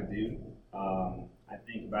definitely have a dude. I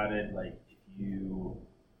think about it like if you,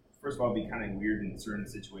 first of all, it'd be kind of weird in certain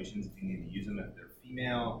situations if you need to use them if they're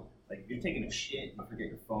female. Like if you're taking a shit, you forget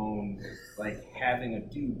your phone. Like having a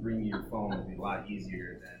dude bring you your phone would be a lot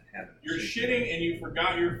easier than having. You're shitting and you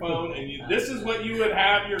forgot your phone, and this is what you would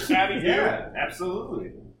have your caddy do? Yeah,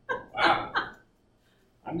 absolutely. Wow.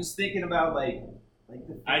 I'm just thinking about like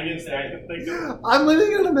the I can think of I'm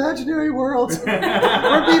living in an imaginary world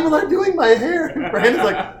where people are doing my hair. Brandon's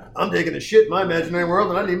like, I'm taking a shit in my imaginary world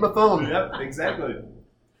and I need my phone. Yep, exactly.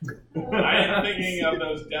 I am thinking of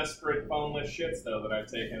those desperate phoneless shits though that I've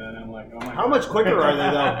taken, and I'm like, oh my How god. much quicker are they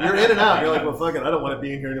though? You're in and out. You're like, well, fuck it. I don't want to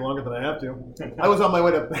be in here any longer than I have to. I was on my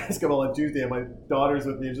way to basketball on Tuesday and my daughter's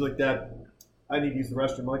with me and she's like, Dad, I need to use the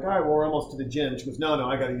restroom. I'm like, all right, well, we're almost to the gym. She goes, no,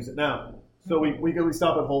 I got to use it now. So we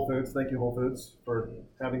stop at Whole Foods. Thank you, Whole Foods, for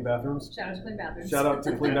having bathrooms. Shout out to clean bathrooms. Shout out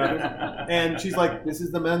to clean bathrooms. And she's like, this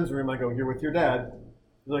is the men's room. I go, you're with your dad.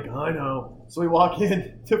 She's like, I know. So we walk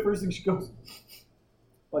in. The first thing she goes,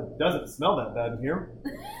 well, it doesn't smell that bad in here.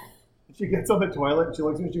 And she gets on the toilet and she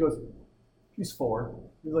looks at me and she goes, she's 4.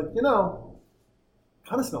 She's like,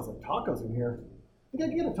 kind of smells like tacos in here. Think I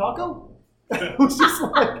can get a taco? It was just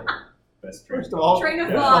like, Best First of all, Train of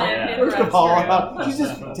Yeah. thought. Yeah. in the First of all, restroom. she's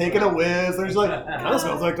just taking a whiz. There's like, kind of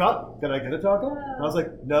smells like taco. Can I get a taco? And I was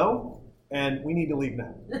like, no, and we need to leave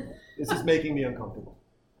now. This is making me uncomfortable.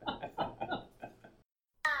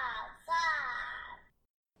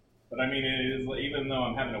 But I mean, it is, even though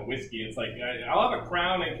I'm having a whiskey, it's like, I'll have a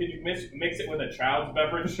Crown, and could you mix it with a child's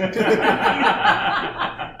beverage?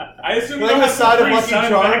 I assume you Like don't the have side of Capri Lucky Sun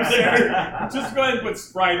Charms? back there. Just go ahead and put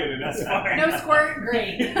Sprite in it. It's fine. No squirt,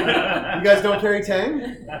 great. You guys don't carry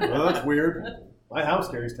Tang? Well, that's weird. My house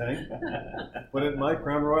carries Tang. Put it in my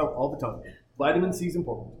Crown Royal all the time. Vitamin C's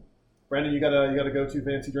important. Brandon, you got a go-to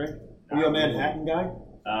fancy drink? Are you a Manhattan guy?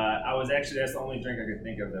 I was actually, that's the only drink I could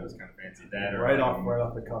think of that was kind of fancy. That or Right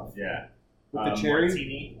off the cuff. Yeah. With the cherry?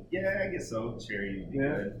 Martini. Yeah, I guess so. Cherry would be Yeah.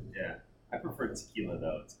 good. Yeah. I prefer tequila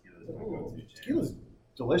though. Tequila's my go-to. Tequila's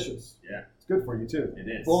delicious. Yeah. It's good for you too. It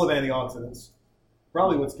is. Full of antioxidants.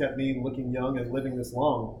 Probably what's kept me looking young and living this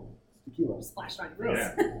long is tequila. Splashed on your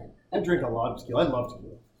face. Yeah. I drink a lot of tequila. I love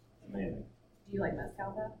tequila. Amazing. Do you like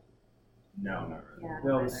mezcal though? No, not really. Yeah.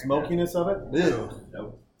 Well, the smokiness of it, ew,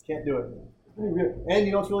 Nope. can't do it. And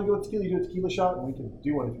you know what's really good with tequila? You do a tequila shot, and we can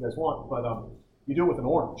do one if you guys want, but you do it with an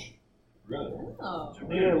orange. Really? Oh.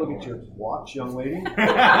 Here, look at your watch, young lady.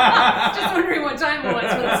 Just wondering what time it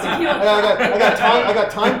was for this tequila. I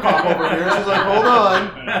got time cop over here. She's like, hold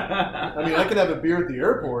on. I mean, I can have a beer at the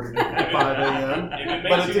airport at 5 a.m., If it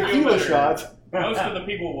but makes a you feel tequila better, shot. Most of the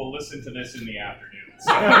people will listen to this in the afternoon.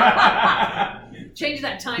 So. Change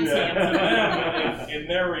that Yeah, timestamp. in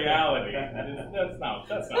their reality, that's not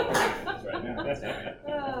what it is right now. That's not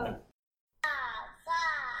it.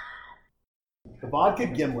 The vodka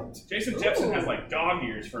gimlet. Jason Jepson has like dog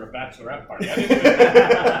ears for a bachelorette party. I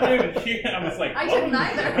didn't even hear. I was like, I didn't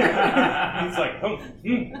either. He's like,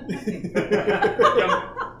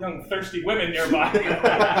 young thirsty women nearby. What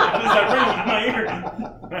does that ring in my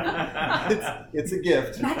ear? It's a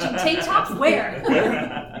gift. Matching tank tops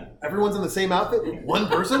where? Everyone's in the same outfit. One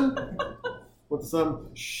person with some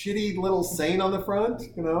shitty little saying on the front.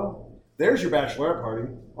 You know, there's your bachelorette party.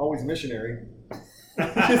 Always missionary.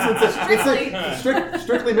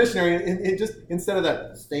 Strictly missionary. It just instead of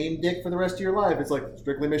that same dick for the rest of your life, it's like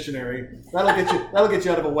strictly missionary. That'll get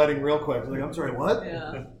you out of a wedding real quick. Like, I'm sorry, what?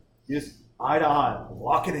 Yeah. You just eye to eye,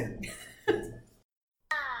 walk it in.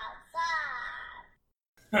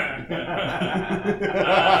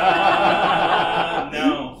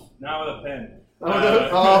 No, not with a pen.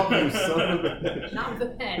 Oh, you son of a bitch. Not with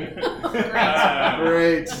a pen.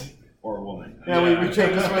 Great. Or a woman. Yeah, we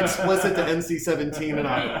changed this from explicit to NC-17 in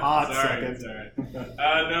a hot second. Sorry.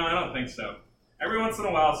 No, I don't think so. Every once in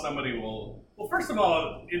a while, somebody will. Well, first of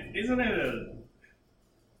all, it's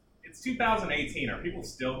 2018. Are people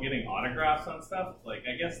still getting autographs on stuff? Like,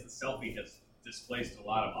 I guess the selfie has displaced a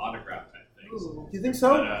lot of autograph type things. Ooh. Do you think so?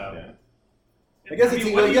 But, I guess it's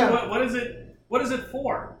what, yeah. what is it? What is it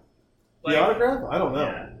for? The autograph? I don't know.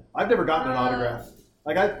 Yeah. I've never gotten an autograph.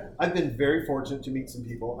 Like I've been very fortunate to meet some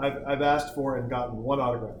people. I've asked for and gotten one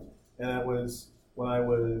autograph, and that was when I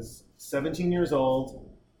was 17 years old,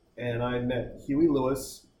 and I met Huey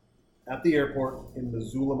Lewis at the airport in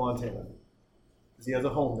Missoula, Montana, because he has a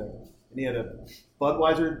home there, and he had a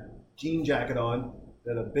Budweiser jean jacket on,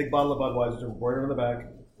 and a big bottle of Budweiser embroidered on the back.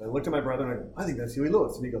 And I looked at my brother and I go, I think that's Huey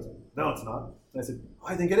Lewis, and he goes, no, it's not. And I said,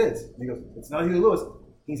 I think it is. And he goes, it's not Huey Lewis.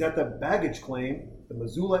 He's at the baggage claim, the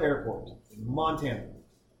Missoula Airport in Montana.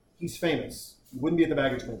 He's famous. He wouldn't be at the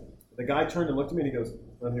baggage claim. The guy turned and looked at me and he goes,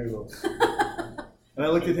 I'm Huey Lewis. And I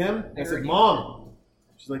looked at him and I said, Mom.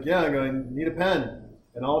 She's like, yeah. I go, I need a pen.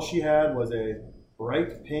 And all she had was a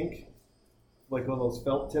bright pink, like one of those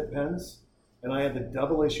felt tip pens. And I had the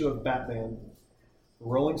double issue of Batman,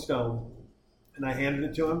 Rolling Stone. And I handed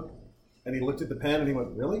it to him. And he looked at the pen and he went,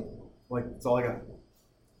 really? I'm like, that's all I got.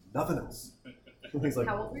 Nothing else. And he's like,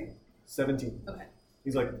 How old were you? 17. Okay.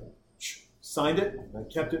 He's like, signed it, and I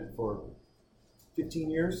kept it for 15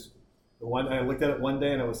 years. I looked at it one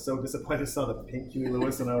day, and I was so disappointed. I saw the pink Huey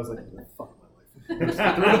Lewis, and I was like, fuck my life. I just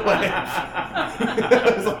threw it away.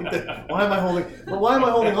 I was like, why am I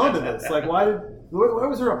holding on to this? Like, why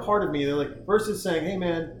was there a part of me that, like, versus saying, hey,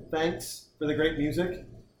 man, thanks for the great music.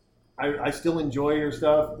 I still enjoy your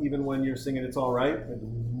stuff, even when you're singing It's All Right.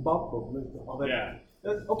 All that. Yeah.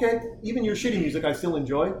 Okay, even your shitty music I still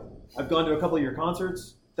enjoy. I've gone to a couple of your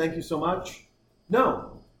concerts. Thank you so much.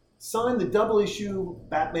 No. Sign the double issue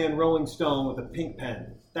Batman Rolling Stone with a pink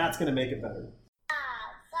pen. That's going to make it better.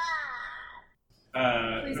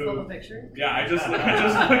 Please who- pull a picture. Yeah, I just looked it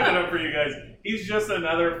up for you guys. He's just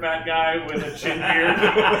another fat guy with a chin beard.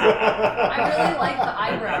 I really like the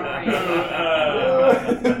eyebrow ring.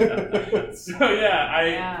 So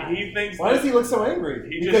yeah, he thinks. Why does he look so angry?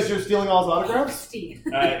 He Because just- you're stealing all his autographs? Steve.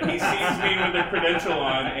 He sees me with a credential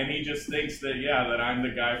on, and he just thinks that that I'm the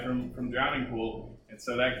guy from Drowning Pool. And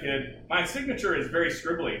so that kid, my signature is very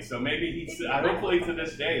scribbly. So maybe he's hopefully to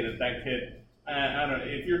this day that kid. I don't know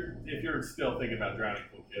if you're still thinking about Drowning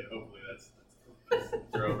Pool, kid. Hopefully that's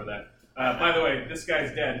you're over that. By the way, this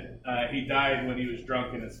guy's dead. He died when he was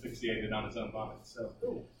drunk and asphyxiated on his own vomit. So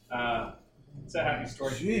it's a happy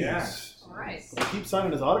story. Jeez. Yeah. All right. Keep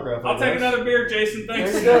signing his autograph. I'll take another beer, Jason.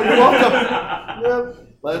 Thanks. There you go. You're welcome. Yep.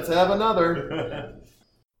 Let's have another.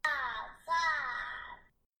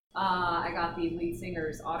 I got the lead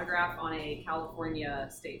singer's autograph on a California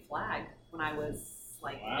state flag when I was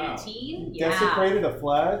like Wow. 18. Desecrated a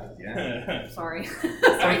flag? Yeah. Sorry. For-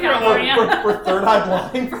 Sorry, California. For Third Eye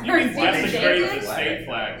Blind? For You can Steve desecrate Davis. the state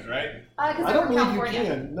flags, right? 'Cause I they're don't from believe you California.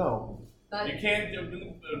 can. No. But, You can't.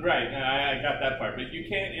 Right. I got that part, but you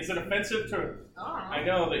can't. Is it offensive to? I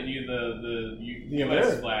know that the The U.S.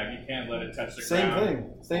 American. flag, you can't let it touch the Same ground.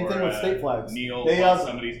 thing. Same or, thing with state flags. Kneel They while have-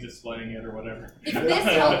 somebody's displaying it or whatever. if this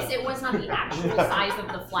helps, it was not the actual size of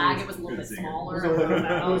the flag. It was a little bit smaller. I don't know if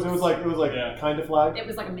that It was helps. like Yeah. kind of flag. It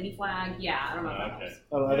was like a mini flag. Yeah, I don't know if that Okay. helps.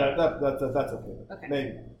 Oh, Yeah. that's okay. Okay.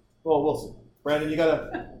 Maybe. Well, we'll see. Brandon, you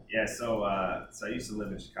gotta Yeah, so I used to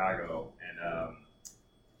live in Chicago, and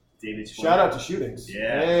David Schwimmer. shout out to shootings.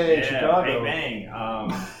 Yeah, Hey, yeah, Chicago. bang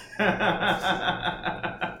bang.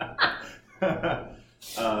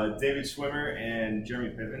 David Schwimmer and Jeremy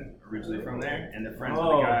Piven, originally from there, and they're friends with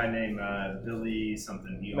Oh. a guy named Billy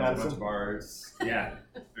something. He owns a bunch Madison. of bars. Yeah,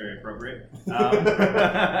 very appropriate.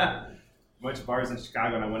 A bunch of bars in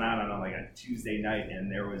Chicago, and I went out on like a Tuesday night,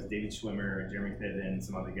 and there was David Schwimmer, Jeremy Piven,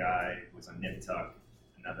 some other guy who was on Nip Tuck,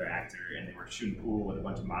 another actor, and they were shooting pool with a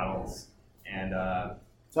bunch of models. And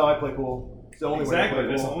That's how I play pool. It's the only exactly, way to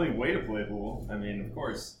that's play the pool. only way to play pool. I mean, of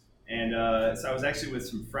course. And so I was actually with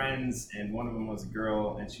some friends, and one of them was a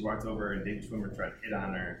girl, and she walked over, and David Schwimmer tried to hit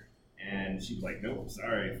on her, and she was like, "Nope,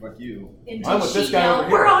 sorry, fuck you." And I'm did with this she guy yell, over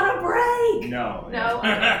here. "We're on a break"? No. No.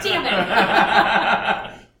 Damn it.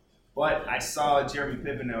 But I saw Jeremy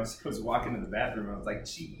Piven. I was walking to the bathroom. I was like,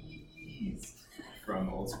 "Jeez," from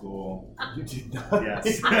old school. You did not.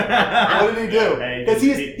 Yes. What did he do? Hey, Because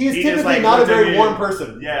he's he typically just, like, not a looked at very me. warm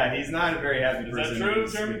person. Yeah, he's not a very happy Is person. that true,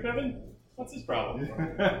 Jeremy Piven? What's his problem?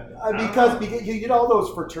 Because you get all those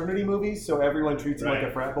fraternity movies, so everyone treats him like Right.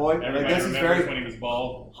 a frat boy. And I Everybody guess he's remembers very when he was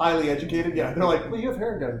bald. highly educated. Yeah, they're like, well, you have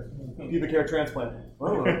hair done. Pubic hair transplant.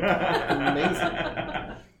 Oh, amazing.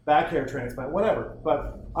 Back hair transplant, whatever.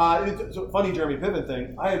 But it's a funny Jeremy Piven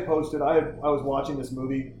thing. I had posted, I was watching this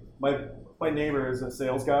movie. My neighbor is a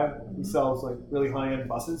sales guy. He sells like really high-end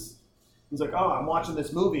buses. He's like, oh, I'm watching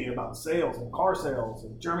this movie about sales and car sales,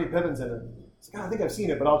 and Jeremy Piven's in it. He's like, I think I've seen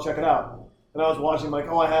it, but I'll check it out. And I was watching, like,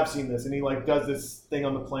 oh, I have seen this. And he like does this thing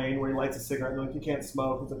on the plane where he lights a cigarette, and they're like, you can't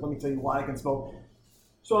smoke. He's like, let me tell you why I can smoke.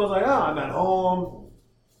 So I was like, I'm at home.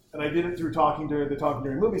 And I did it through talking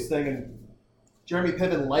during movies thing, and Jeremy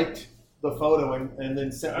Piven liked the photo and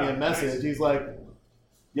then sent me a message. Nice. He's like,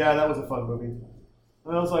 yeah, that was a fun movie.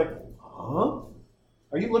 And I was like, huh?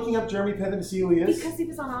 Are you looking up Jeremy Piven to see who he is? Because he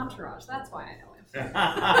was on Entourage. That's why I know him.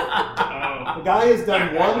 The guy has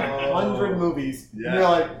done 100 movies. Yeah. And you're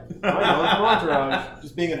like, I know him from Entourage,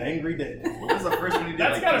 just being an angry dick. What was the first one he did?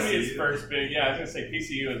 That's like, got to be PCU? his first big. Yeah, I was gonna say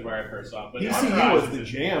PCU is where I first saw him. But PCU Entourage was is the his-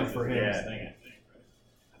 jam is for his him. biggest thing, I think.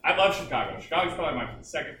 Right? I love Chicago. Chicago's probably my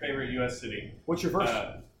second favorite U.S. city. What's your first?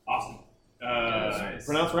 Austin. Nice.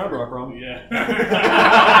 Pronounce Round Rock wrong. Yeah.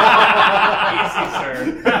 Easy, sir.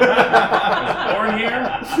 I was born here.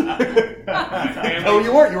 No,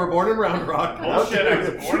 you weren't. You were born in Round Rock. Bullshit. I was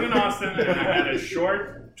born in Austin, and I had a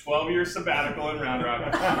short 12-year sabbatical in Round Rock.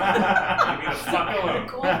 Leave me the fuck alone.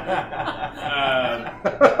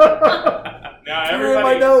 Now everybody,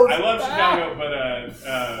 my nose. I love Chicago, but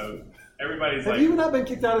everybody's Have like, you not been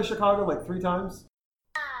kicked out of Chicago like 3 times?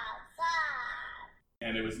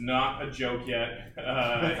 and it was not a joke yet. It's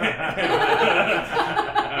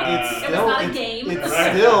It was not a game. It's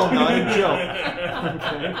Right. still not a joke.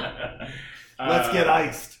 Let's get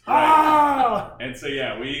iced. Ah! And so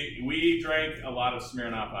yeah, we drank a lot of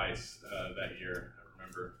Smirnoff Ice that year, I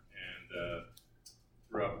remember, and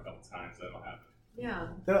threw up a couple times. That'll happen. Yeah.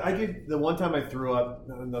 I did the one time I threw up.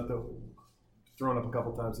 Not the thrown up a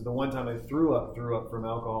couple times. But the one time I threw up from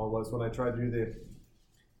alcohol was when I tried to do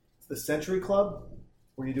the Century Club,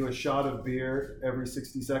 where you do a shot of beer every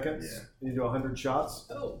 60 seconds. Yeah. And you do 100 shots.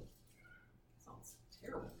 Oh. Sounds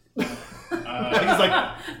terrible. He's like,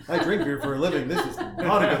 I drink beer for a living. This is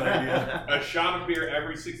not a good idea. A shot of beer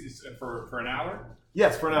every 60 for an hour.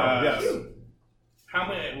 Yes, for an hour. Yes. How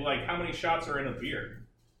many shots are in a beer?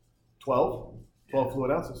 12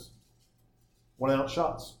 fluid ounces. 1 ounce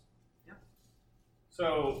shots.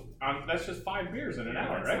 So that's just 5 beers in an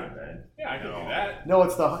hour, that's right? not bad. Yeah, I can do that. No,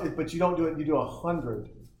 but you don't do it. You do 100.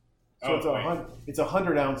 So it's wait. It's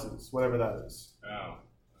 100 ounces, whatever that is. Oh.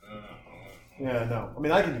 Yeah, no. I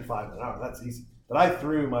mean, I can do 5 in an hour. That's easy. But I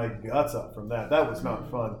threw my guts up from that. That was not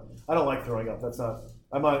fun. I don't like throwing up. That's not.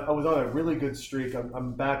 I was on a really good streak.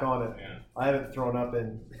 I'm back on it. Yeah. I haven't thrown up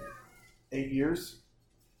in 8 years.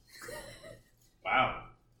 Wow.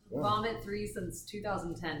 Yeah. Vomit 3 since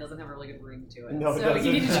 2010 doesn't have a really good ring to it. No, it so doesn't.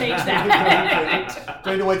 you need to change that. Do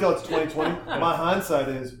I need to wait till it's 2020? My hindsight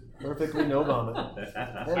is perfectly no vomit.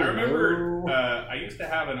 I remember I used to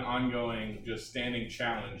have an ongoing, just standing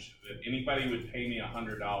challenge that anybody would pay me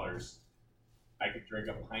 $100, I could drink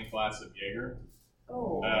a pint glass of Jaeger.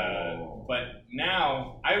 Oh. But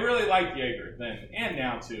now, I really like Jaeger then, and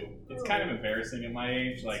now too. It's kind of embarrassing at my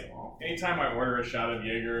age. Like, anytime I order a shot of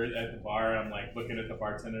Jaeger at the bar, I'm like looking at the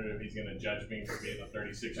bartender if he's going to judge me for being a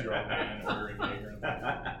 36-year-old man ordering Jaeger. I'm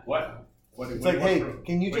like, what? It's like, hey,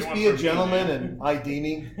 can you just be a gentleman and ID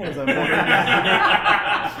me? As I'm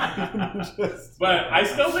But I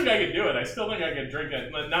still think I could do it. I still think I could drink it.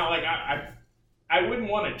 But not like I wouldn't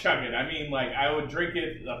want to chug it. I mean, like, I would drink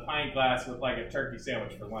it a pint glass with like a turkey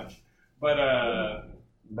sandwich for lunch. But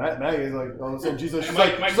Maggie's like, all of a sudden, she's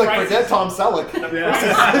like, My forget Tom Selleck. This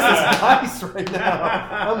is nice right now.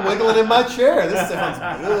 I'm wiggling in my chair. This sounds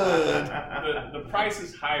good. The price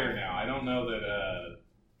is higher now. I don't know that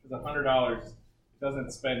because $100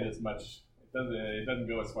 doesn't spend as much. It doesn't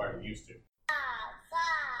go as far as it used to.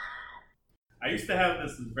 I used to have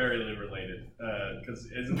this barely related because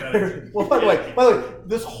isn't that well, by the way,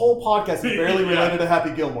 this whole podcast is barely related to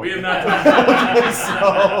Happy Gilmore. We have not talked about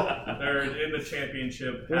so they're in the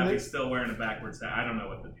championship. Happy's still wearing a backwards hat. I don't know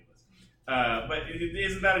what the deal is. But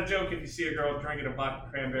isn't that a joke? If you see a girl drinking a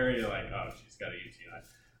vodka cranberry, you're like, oh, she's got a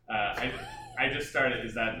UTI. I just started.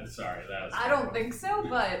 Sorry, that was. I don't think so,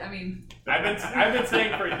 but I mean. I've been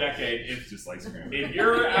saying for a decade. Just like If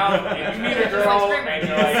you're out, if you meet a girl and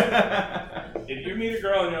you're like, if you meet a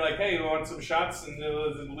girl and you're like, hey, you want some shots and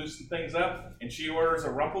loosen things up, and she orders a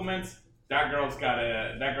Rumplemint, that girl's got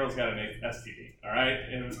an STD. All right,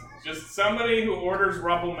 and just somebody who orders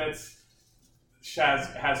Rumplemints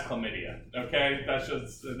has chlamydia. Okay, that's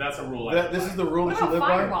a rule. this is the rule What that you about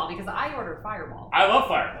live Fireball? Because I ordered Fireball. I love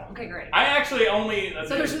Fireball. Okay, great. I actually only.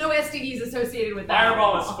 So there's no STDs associated with that.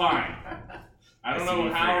 Fireball is fine. I don't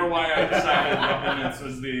know how or why I decided Rumplemints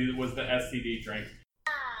was the STD drink.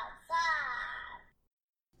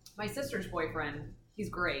 My sister's boyfriend, he's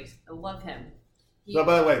great. I love him. So,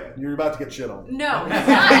 by the way, you're about to get shit on. No, he's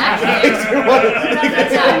not actually. No,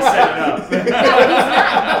 he's not.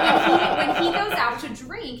 But when he goes out to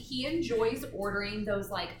drink, he enjoys ordering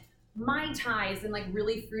those like Mai Tais and like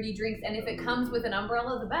really fruity drinks. And if it comes with an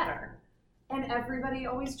umbrella, the better. And everybody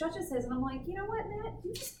always judges his. And I'm like, you know what, Matt?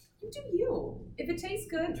 You do you. If it tastes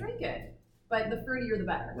good, drink it. But the fruitier, the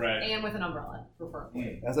better. Right. And with an umbrella,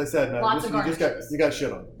 preferably. As I said, Matt, Lots of you got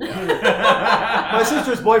shit on. My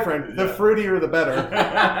sister's boyfriend, the fruitier the better.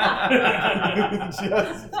 Just,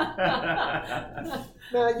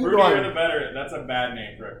 Matt, you go Fruitier on. the better. That's a bad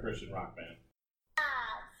name for a Christian rock band.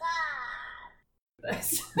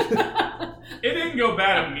 It didn't go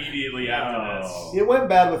bad immediately after this. It went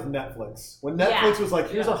bad with Netflix. When Netflix was like,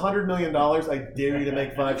 here's Yeah. $100 million, I dare you to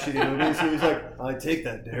make 5 shitty movies, he was like, I take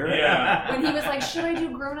that dare. Yeah. When he was like, should I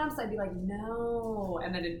do Grown Ups? I'd be like, no.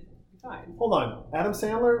 And then it'd be fine. Hold on. Adam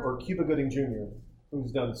Sandler or Cuba Gooding Jr.,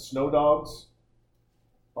 who's done Snow Dogs?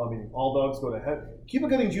 I mean, All Dogs Go to Heaven. Cuba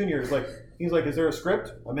Gooding Jr. is like, he's like, is there a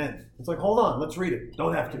script? I'm in. It's like, hold on, let's read it.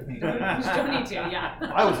 Don't have to. You don't need to, yeah.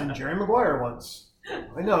 I was in Jerry Maguire once.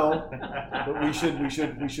 I know, but we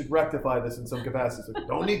should rectify this in some capacity. Like,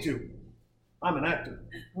 don't need to. I'm an actor.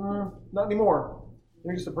 Not anymore.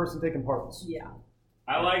 You're just a person taking parts. Yeah.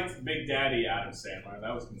 I liked Big Daddy Adam Sandler.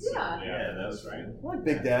 That was considerably Yeah, after that this, was right? I like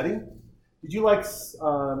Big Daddy. Did you like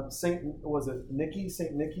Saint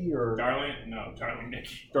Nicky or Darling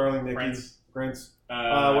Nikki. Darling Nikki? Prince.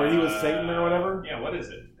 Where he was Satan or whatever? Yeah, what is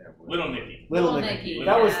it? Little Nicky. Little Little Nicky. Nicky,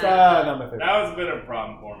 That was yeah. not my favorite. That was a bit of a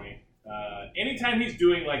problem for me. Anytime he's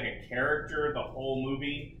doing like a character the whole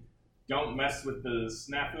movie, don't mess with the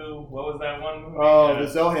snafu. What was that one movie? Oh, the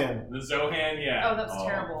Zohan. The Zohan, yeah. Oh, that's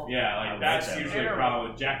terrible. Yeah, like that's that's usually a terrible.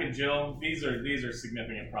 problem with Jack and Jill. These are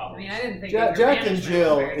significant I problems. mean, I didn't think Jack Anger and Management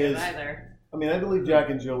Jill was very good is- either. I mean, I believe Jack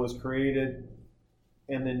and Jill was created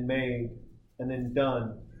and then made and then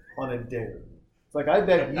done on a dare. It's like, I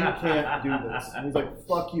bet you can't do this. And he's like,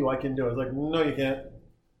 fuck you, I can do it. It's like, no, you can't.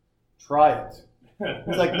 Try it.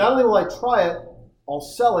 He's like, not only will I try it, I'll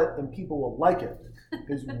sell it and people will like it.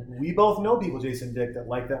 Because we both know people, Jason Dick, that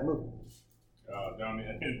like that movie. Oh, don't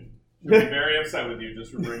She'll be very upset with you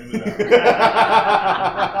just for bringing it up.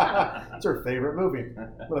 It's her favorite movie.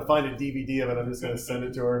 I'm going to find a DVD of it. I'm just going to send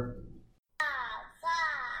it to her.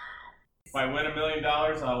 If I win $1 million,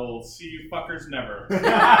 I will see you fuckers never.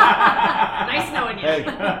 Nice knowing you. Hey,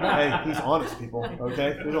 he's honest, people.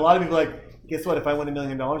 Okay, there's a lot of people like, guess what? If I win $1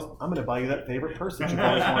 million, I'm going to buy you that favorite purse that you've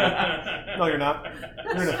always wanted. No, you're not.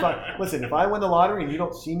 You're gonna fuck. Listen, if I win the lottery and you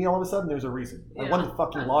don't see me all of a sudden, there's a reason. I won the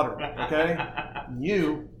fucking lottery. Okay,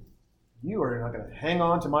 you are not going to hang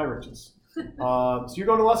on to my riches. So you're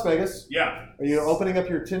going to Las Vegas. Yeah. Are you opening up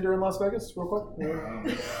your Tinder in Las Vegas real quick?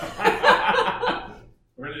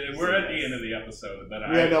 We're at the end of the episode, but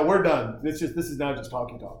no, we're done. This is now just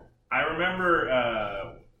talking talk. I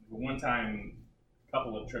remember one time, a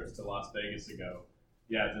couple of trips to Las Vegas ago.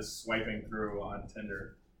 Yeah, just swiping through on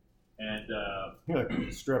Tinder, and you're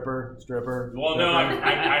like, stripper. Well, no,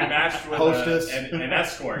 I matched with hostess, an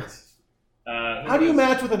escort. How do you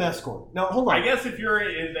match with an escort? Now, hold on. I guess if you're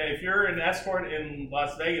an escort in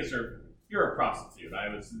Las Vegas, or you're a prostitute. I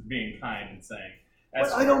was being kind and saying.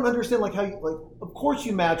 But I don't understand, like, how you, like, of course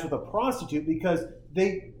you match with a prostitute because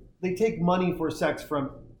they take money for sex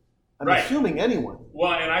from, I'm assuming, anyone.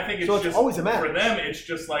 Well, and I think it's just always a match. For them, it's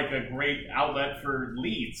just like a great outlet for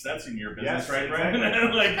leads. That's in your business, right? Exactly.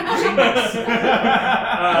 Like, it's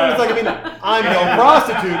like, I mean, I'm no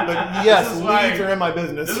prostitute, but yes, leads are in my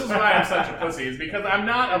business. This is why I'm such a pussy, is because I'm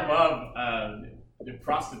not above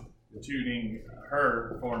prostituting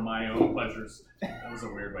her for my own pleasures. That was a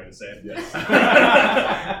weird way to say it. Yes.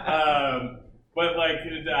 But like,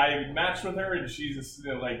 I matched with her, and she just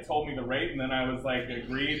like told me the rate, and then I was like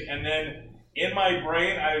agreed, and then in my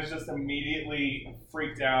brain I was just immediately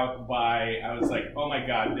freaked out by, I was like, oh my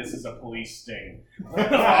god, this is a police sting. Las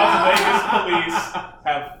Vegas police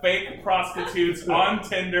have fake prostitutes on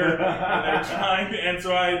Tinder, and they're trying to, and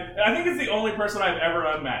so I think it's the only person I've ever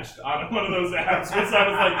unmatched on one of those apps, because I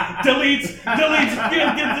was like, delete,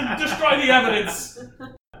 destroy the evidence.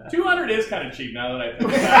 $200 is kind of cheap now that I think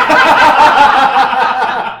about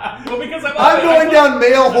it. Well, because I'm going down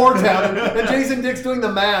male whore town, and Jason Dick's doing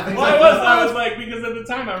the math. And he's I was like, because at the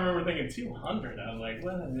time I remember thinking $200. I was like,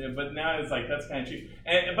 well, but now it's like, that's kind of cheap.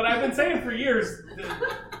 But I've been saying for years,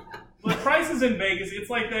 the prices in Vegas, it's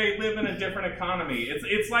like they live in a different economy.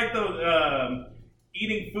 It's like the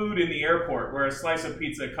eating food in the airport, where a slice of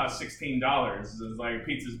pizza costs $16. It's like,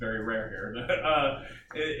 pizza's very rare here.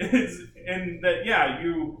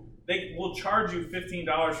 They will charge you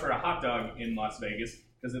 $15 for a hot dog in Las Vegas,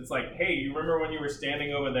 because it's like, hey, you remember when you were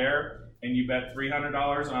standing over there and you bet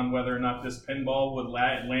 $300 on whether or not this pinball would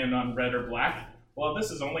land on red or black? Well,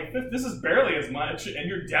 this is barely as much, and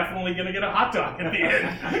you're definitely going to get a hot dog at the end.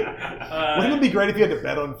 Wouldn't it be great if you had to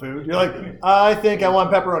bet on food? You're like, I think I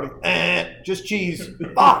want pepperoni. Just cheese.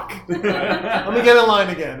 Fuck. Let me get in line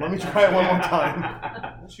again. Let me try it one more time.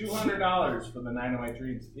 $200 for the 908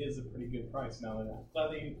 Dreams is a pretty good price now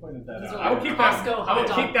that you pointed that out. I will keep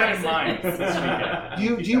that in mind this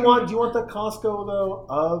weekend. Do you want the Costco though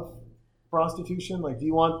of prostitution? Like, do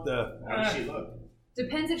you want the? How does she look?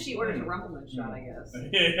 Depends if she orders a Rumpelman shot, I guess.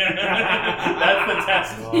 That's the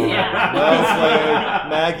test. Yeah. Well played,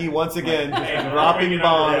 Maggie. Once again, just dropping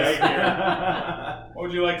bombs. What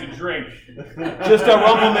would you like to drink? Just a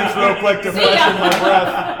Rumpelman real quick to freshen my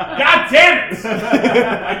breath. God damn it!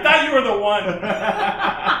 I thought you were the one.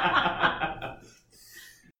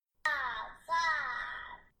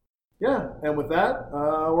 Yeah, and with that,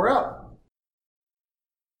 we're out.